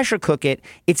you pressure cook it,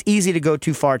 it's easy to go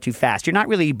too far too fast. You're not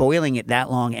really boiling it that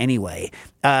long anyway.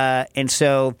 And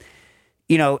so,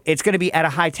 it's going to be at a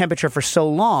high temperature for so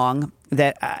long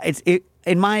that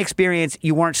in my experience,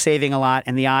 you weren't saving a lot,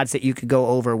 and the odds that you could go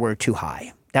over were too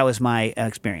high. That was my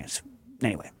experience.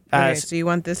 Anyway. Okay, so you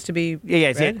want this to be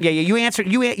read? Yeah. You answer.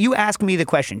 You ask me the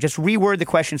question. Just reword the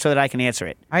question so that I can answer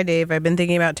it. Hi, Dave. I've been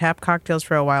thinking about tap cocktails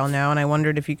for a while now, and I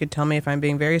wondered if you could tell me if I'm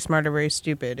being very smart or very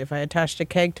stupid. If I attached a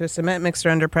keg to a cement mixer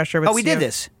under pressure with we did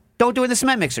this. Don't do it in the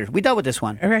cement mixer. We dealt with this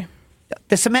one. Okay.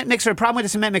 The cement mixer. Problem with the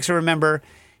cement mixer, remember,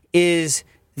 is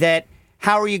that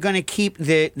how are you going to keep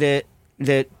the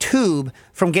tube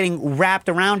from getting wrapped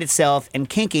around itself and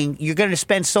kinking? You're going to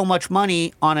spend so much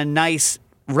money on a nice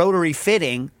rotary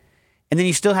fitting. And then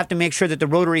you still have to make sure that the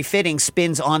rotary fitting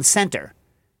spins on center,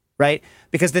 right?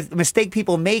 Because the mistake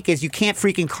people make is you can't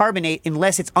freaking carbonate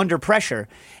unless it's under pressure.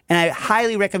 And I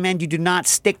highly recommend you do not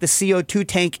stick the CO2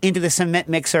 tank into the cement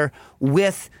mixer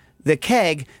with the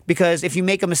keg, because if you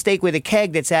make a mistake with a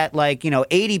keg that's at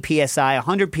 80 psi,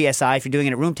 100 psi, if you're doing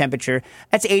it at room temperature,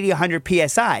 that's 80, 100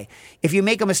 psi. If you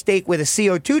make a mistake with a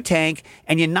CO2 tank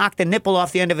and you knock the nipple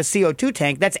off the end of a CO2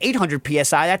 tank, that's 800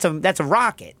 psi. That's a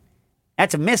rocket.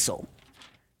 That's a missile.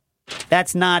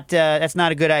 That's not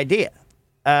a good idea.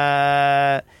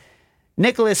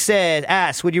 Nicholas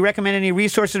asks, would you recommend any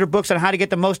resources or books on how to get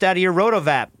the most out of your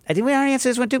rotovap? I think we already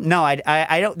answered this one too. No,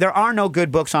 I don't. There are no good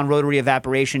books on rotary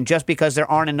evaporation just because there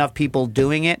aren't enough people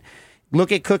doing it. Look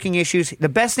at Cooking Issues. The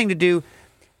best thing to do,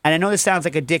 and I know this sounds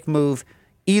like a dick move,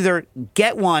 either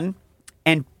get one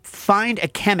and find a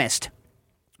chemist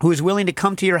who is willing to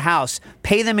come to your house,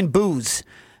 pay them in booze,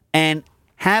 and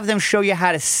have them show you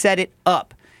how to set it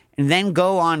up. And then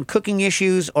go on Cooking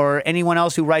Issues or anyone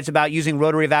else who writes about using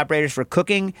rotary evaporators for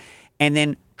cooking, and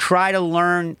then try to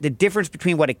learn the difference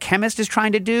between what a chemist is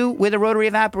trying to do with a rotary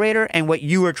evaporator and what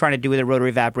you are trying to do with a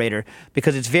rotary evaporator,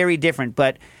 because it's very different.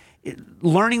 But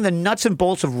learning the nuts and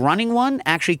bolts of running one,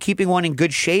 actually keeping one in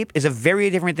good shape, is a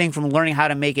very different thing from learning how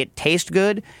to make it taste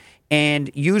good. And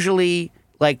usually,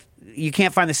 like, you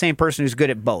can't find the same person who's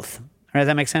good at both. All right, does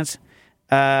that make sense?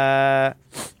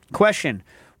 Question: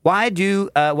 why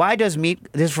does meat?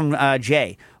 This is from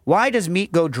Jay. Why does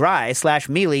meat go dry /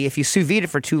 mealy if you sous vide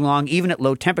it for too long, even at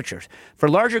low temperatures? For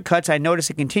larger cuts, I notice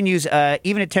it continues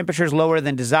even at temperatures lower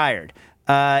than desired.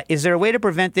 Is there a way to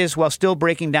prevent this while still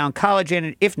breaking down collagen?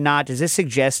 And if not, does this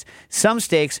suggest some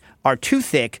steaks are too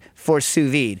thick for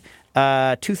sous vide?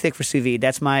 Too thick for sous vide.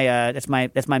 That's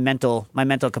my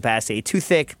mental capacity. Too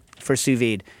thick for sous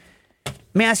vide. Let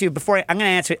me ask you before I'm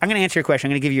going to answer your question.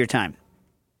 I'm going to give you your time.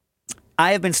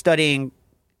 I have been studying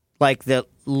like the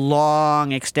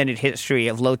long extended history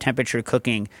of low temperature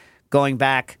cooking, going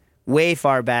back way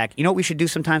far back. You know what we should do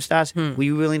sometime, Stas? Were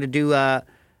you willing to do?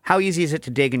 How easy is it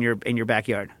to dig in your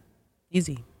backyard?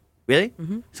 Easy. Really?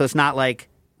 Mm-hmm. So it's not like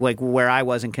where I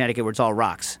was in Connecticut, where it's all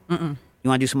rocks. Mm-mm. You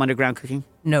want to do some underground cooking?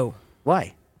 No.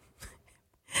 Why?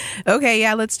 Okay,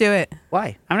 yeah, let's do it.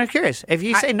 Why? I'm not curious. If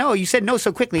you say no, you said no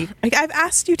so quickly. Like, I've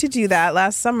asked you to do that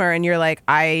last summer, and you're like,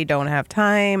 I don't have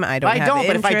time. I don't have interest.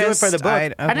 But if I do it for the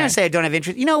book, I didn't say I don't have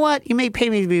interest. You know what? You may pay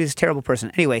me to be this terrible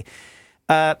person. Anyway,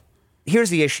 here's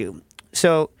the issue.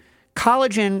 So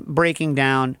collagen breaking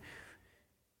down,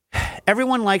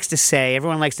 everyone likes to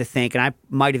think, and I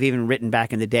might have even written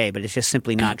back in the day, but it's just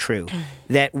simply not true,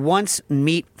 that once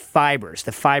meat fibers,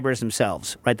 the fibers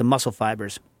themselves, right, the muscle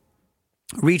fibers,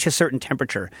 reach a certain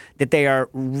temperature, that they are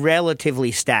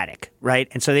relatively static, right?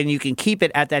 And so then you can keep it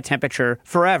at that temperature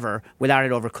forever without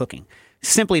it overcooking.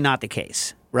 Simply not the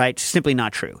case, right? Simply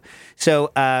not true.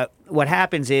 So what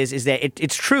happens is that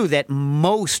it's true that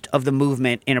most of the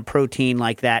movement in a protein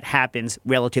like that happens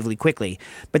relatively quickly,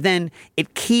 but then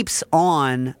it keeps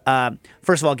on,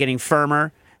 first of all, getting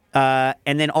firmer,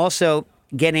 and then also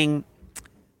getting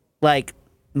like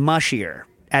mushier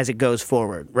as it goes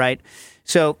forward, right?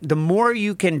 So the more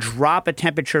you can drop a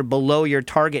temperature below your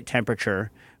target temperature,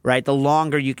 right, the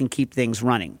longer you can keep things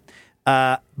running.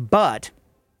 But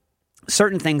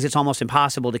certain things, it's almost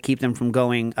impossible to keep them from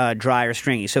going dry or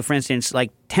stringy. So, for instance,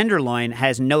 like tenderloin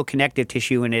has no connective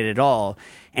tissue in it at all.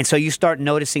 And so you start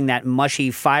noticing that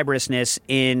mushy fibrousness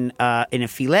in a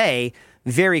filet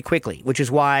very quickly, which is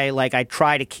why like I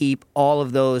try to keep all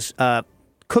of those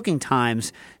cooking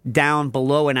times down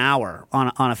below an hour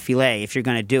on a filet if you're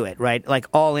going to do it, right? Like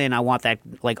all in, I want that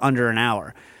like under an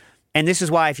hour. And this is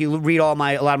why if you read a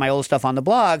lot of my old stuff on the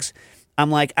blogs,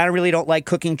 I'm like, I really don't like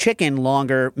cooking chicken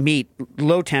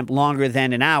low temp longer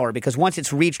than an hour, because once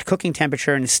it's reached cooking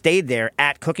temperature and stayed there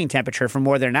at cooking temperature for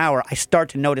more than an hour, I start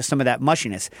to notice some of that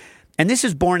mushiness. And this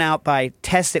is borne out by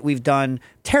tests that we've done,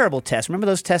 terrible tests. Remember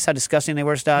those tests, how disgusting they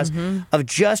were, Stas? Mm-hmm. Of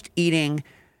just eating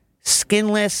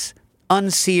skinless,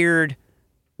 unseared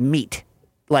meat,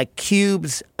 like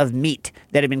cubes of meat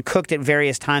that have been cooked at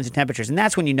various times and temperatures. And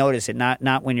that's when you notice it,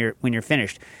 not when you're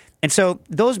finished. And so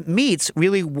those meats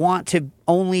really want to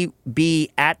only be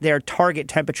at their target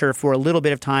temperature for a little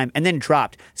bit of time and then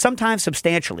dropped, sometimes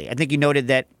substantially. I think you noted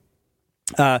that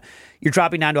you're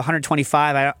dropping down to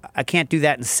 125. I can't do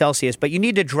that in Celsius, but you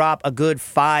need to drop a good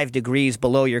 5 degrees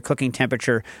below your cooking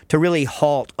temperature to really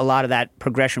halt a lot of that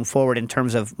progression forward in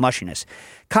terms of mushiness.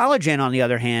 Collagen, on the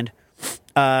other hand,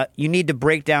 you need to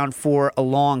break down for a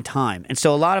long time. And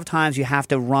so a lot of times you have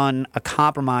to run a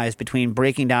compromise between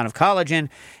breaking down of collagen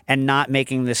and not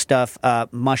making this stuff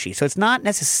mushy. So it's not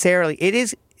necessarily, it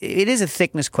is a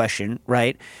thickness question,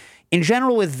 right? In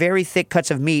general, with very thick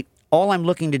cuts of meat, all I'm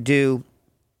looking to do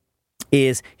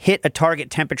is hit a target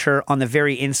temperature on the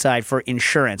very inside for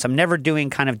insurance. I'm never doing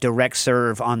kind of direct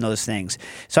serve on those things.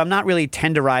 So I'm not really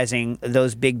tenderizing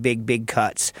those big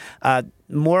cuts.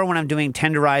 More when I'm doing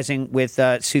tenderizing with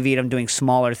sous vide, I'm doing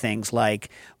smaller things like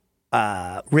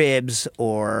ribs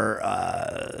or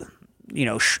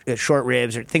short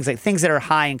ribs or things that are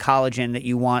high in collagen that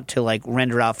you want to like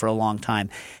render out for a long time.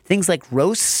 Things like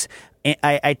roasts,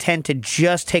 I tend to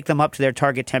just take them up to their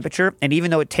target temperature, and even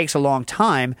though it takes a long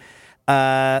time,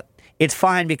 it's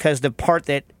fine because the part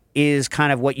that is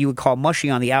kind of what you would call mushy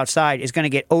on the outside is going to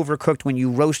get overcooked when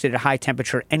you roast it at high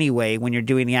temperature anyway when you're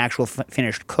doing the actual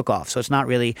finished cook-off. So it's not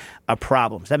really a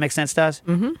problem. Does that make sense, Daz?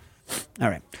 Mm-hmm. All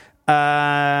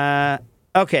right.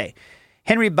 Okay.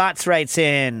 Henry Botts writes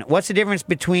in, what's the difference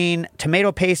between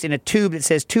tomato paste in a tube that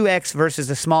says 2X versus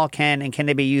a small can, and can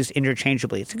they be used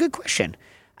interchangeably? It's a good question.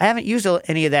 I haven't used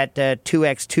any of that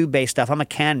 2X tube-based stuff. I'm a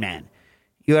can man.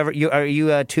 Are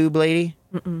you a tube lady?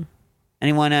 Mm-mm.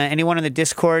 Anyone on the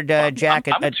Discord, Jack?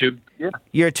 I'm a tube. Yeah.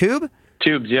 You're a tube?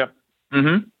 Tubes, yeah.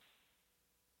 Mm-hmm.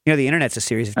 You know, the internet's a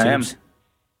series of I am. tubes.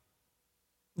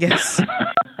 Yes.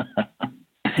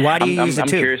 Why do you use a I'm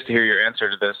tube? curious to hear your answer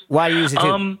to this. Why do you use a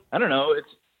tube? I don't know. It's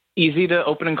easy to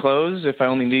open and close if I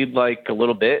only need like a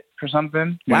little bit for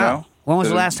something. You Wow. know? When was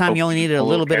the To last time you only needed a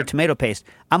little bit of tomato paste?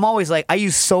 I'm always like, I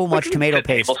use so much tomato a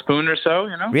paste. tablespoon or so,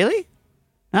 you know? Really?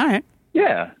 All right.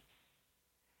 Yeah.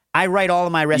 I write all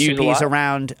of my use a recipes lot?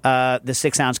 around the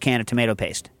 6-ounce can of tomato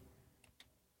paste.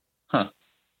 Huh.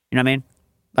 You know what I mean?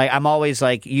 Like, I'm always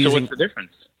like So using. what's the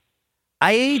difference?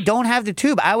 I don't have the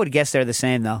tube. I would guess they're the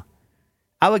same though.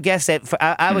 I would guess that.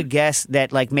 I would guess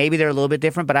that like maybe they're a little bit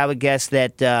different, but I would guess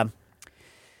that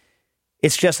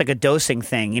it's just like a dosing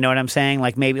thing. You know what I'm saying?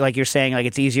 Like maybe like you're saying like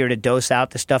it's easier to dose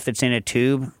out the stuff that's in a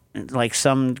tube. Like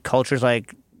some cultures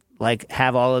like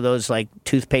have all of those like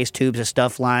toothpaste tubes of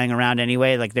stuff lying around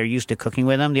anyway. Like they're used to cooking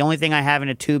with them. The only thing I have in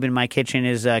a tube in my kitchen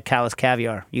is callus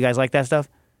caviar. You guys like that stuff?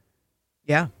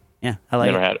 Yeah. Yeah, I like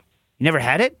Never it. had it. You never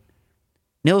had it?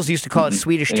 Nils used to call it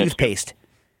Swedish Yeah, it's toothpaste.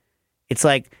 It's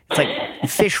like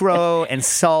fish roe and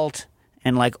salt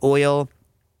and like oil,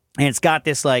 and it's got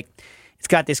this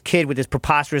kid with this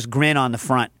preposterous grin on the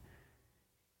front,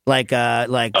 like.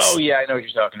 Oh yeah, I know what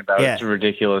you're talking about. Yeah. It's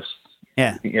ridiculous.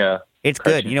 Yeah, Yeah. it's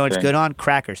good. You know what it's thing. good on?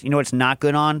 Crackers. You know what it's not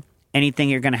good on? Anything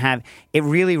you're gonna have. It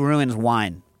really ruins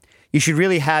wine. You should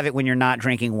really have it when you're not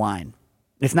drinking wine.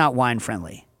 It's not wine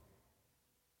friendly.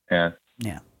 Yeah.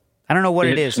 Yeah, I don't know what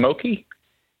it is. Smoky?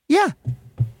 Yeah.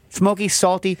 Smoky,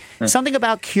 salty. Something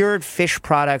about cured fish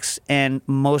products and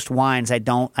most wines I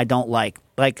don't like.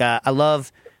 Like I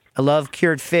love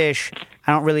cured fish.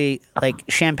 I don't really like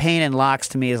champagne and lox.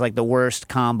 To me is like the worst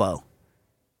combo.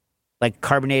 Like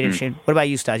carbonated shit. What about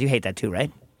you, Stas? You hate that too,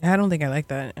 right? I don't think I like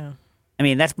that. Yeah. I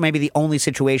mean, that's maybe the only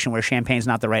situation where champagne's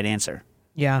not the right answer.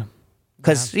 Yeah.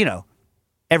 Because, you know,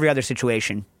 every other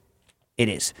situation, it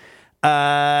is. Did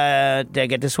I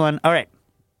get this one? All right.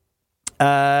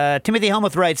 Timothy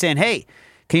Helmuth writes in, hey,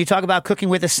 can you talk about cooking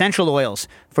with essential oils?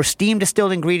 For steam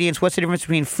distilled ingredients, what's the difference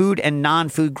between food and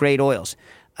non-food grade oils?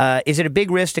 Is it a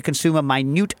big risk to consume a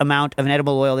minute amount of an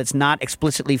edible oil that's not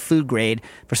explicitly food grade?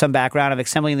 For some background, of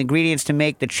assembling the ingredients to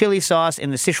make the chili sauce in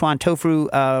the Sichuan tofu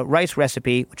rice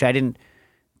recipe, which I didn't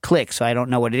click, so I don't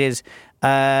know what it is.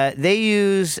 They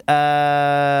use,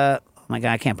 oh my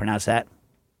God, I can't pronounce that.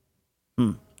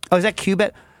 Oh, is that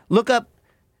Cubeb? Look up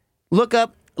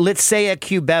Litsea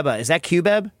cubeba. Is that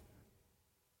Cubeb?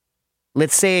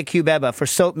 Litsea cubeba for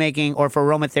soap making or for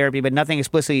aromatherapy, but nothing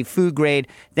explicitly food grade.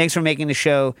 Thanks for making the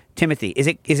show, Timothy. Is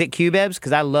it Cubebs?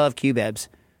 Because I love Cubebs.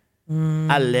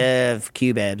 I love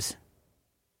Cubebs. Is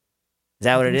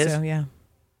that what it is? So, yeah.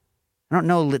 I don't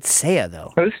know Litsea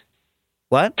though. There's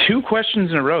What? 2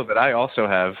 questions in a row that I also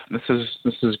have. This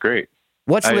is great.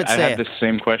 What's I Litsea? have the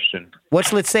same question.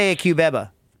 What's Litsea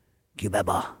cubeba?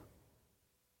 Cubeba.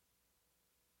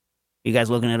 You guys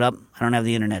looking it up? I don't have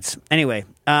the internets. Anyway,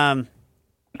 to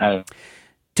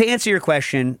answer your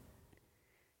question,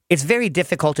 it's very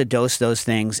difficult to dose those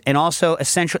things. And also,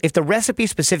 if the recipe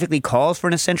specifically calls for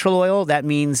an essential oil, that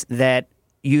means that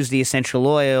use the essential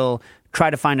oil, try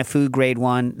to find a food grade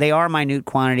one. They are minute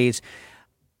quantities.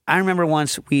 I remember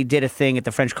once we did a thing at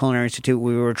the French Culinary Institute.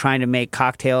 We were trying to make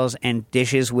cocktails and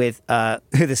dishes with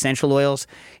essential oils.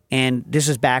 And this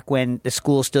was back when the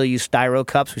school still used styro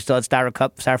cups. We still had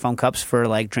styrofoam cups for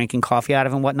like drinking coffee out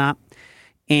of and whatnot.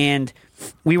 And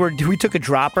we took a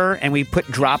dropper and we put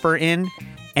dropper in,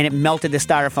 and it melted the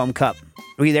styrofoam cup.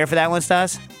 Were you there for that one,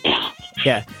 Stas?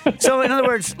 Yeah. So in other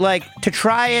words, like to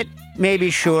try it,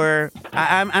 maybe sure.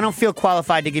 I don't feel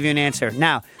qualified to give you an answer.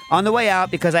 Now, on the way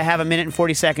out, because I have a minute and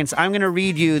 40 seconds, I'm going to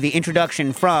read you the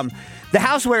introduction from The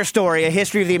Houseware Story, A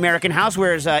History of the American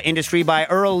Housewares Industry by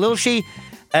Earl Lilshee.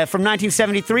 From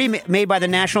 1973, made by the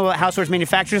National Housewares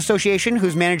Manufacturers Association,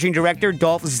 whose managing director,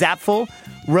 Dolph Zapfel,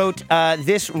 wrote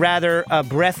this rather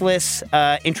breathless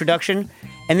introduction.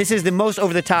 And this is the most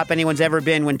over-the-top anyone's ever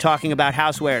been when talking about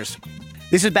housewares.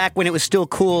 This is back when it was still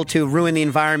cool to ruin the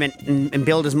environment and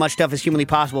build as much stuff as humanly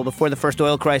possible before the first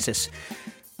oil crisis.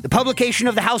 The publication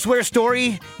of the Houseware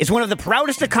Story is one of the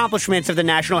proudest accomplishments of the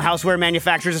National Houseware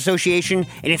Manufacturers Association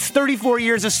in its 34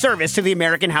 years of service to the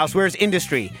American housewares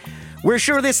industry. We're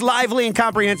sure this lively and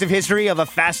comprehensive history of a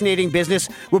fascinating business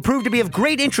will prove to be of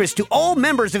great interest to all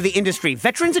members of the industry,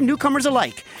 veterans and newcomers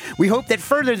alike. We hope that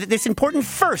further that this important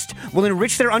first will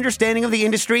enrich their understanding of the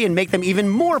industry and make them even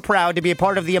more proud to be a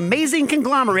part of the amazing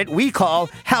conglomerate we call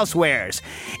Housewares.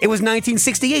 It was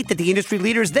 1968 that the industry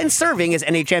leaders then serving as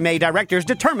NHMA directors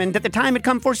determined that the time had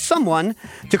come for someone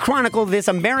to chronicle this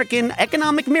American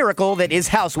economic miracle that is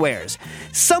Housewares.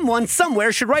 Someone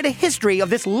somewhere should write a history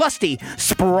of this lusty,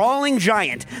 sprawling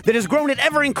giant that has grown at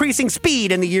ever-increasing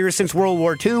speed in the years since World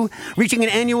War II, reaching an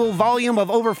annual volume of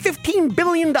over $15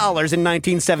 billion in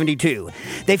 1972.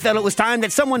 They felt it was time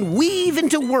that someone weave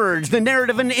into words the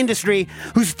narrative of an industry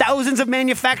whose thousands of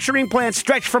manufacturing plants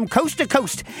stretch from coast to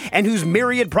coast and whose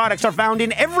myriad products are found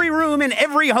in every room in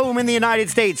every home in the United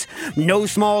States. No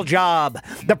small job.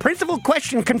 The principal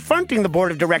question confronting the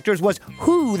board of directors was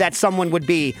who that someone would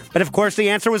be. But of course, the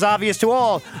answer was obvious to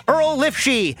all. Earl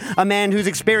Lifshee, a man whose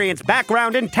experience,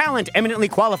 background, and talent eminently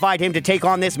qualified him to take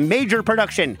on this major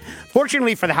production.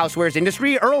 Fortunately for the housewares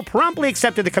industry, Earl promptly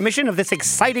accepted the commission of this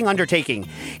exciting undertaking.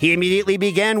 He immediately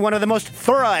began one of the most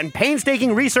thorough and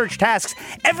painstaking research tasks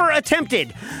ever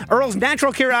attempted. Earl's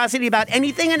natural curiosity about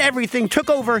anything and everything took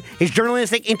over, his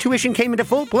journalistic intuition came into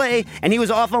full play, and he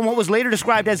was off on what was later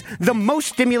described as the most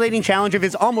stimulating challenge of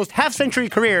his almost half-century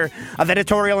career of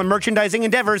editorial and merchandising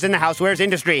endeavors in the housewares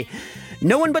industry.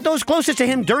 No one but those closest to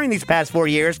him during these past 4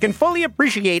 years can fully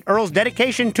appreciate Earl's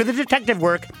dedication to the detective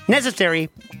work necessary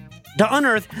to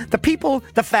unearth the people,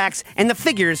 the facts, and the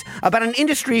figures about an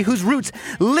industry whose roots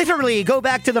literally go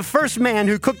back to the first man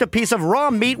who cooked a piece of raw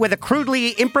meat with a crudely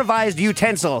improvised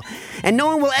utensil. And no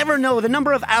one will ever know the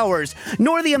number of hours,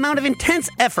 nor the amount of intense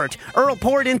effort Earl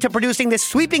poured into producing this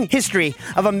sweeping history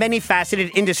of a many-faceted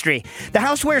industry. The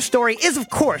houseware story is, of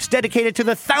course, dedicated to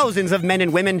the thousands of men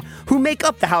and women who make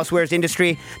up the housewares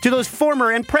industry, to those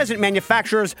former and present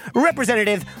manufacturers,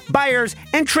 representatives, buyers,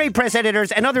 and trade press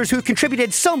editors, and others who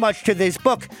contributed so much to this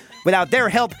book. Without their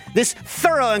help, this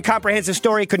thorough and comprehensive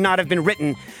story could not have been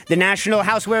written. The National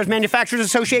Housewares Manufacturers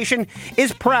Association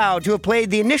is proud to have played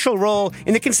the initial role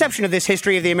in the conception of this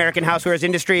history of the American housewares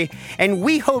industry, and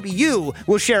we hope you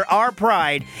will share our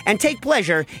pride and take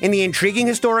pleasure in the intriguing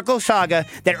historical saga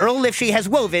that Earl Lifshee has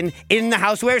woven in the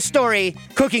housewares story,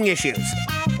 Cooking Issues.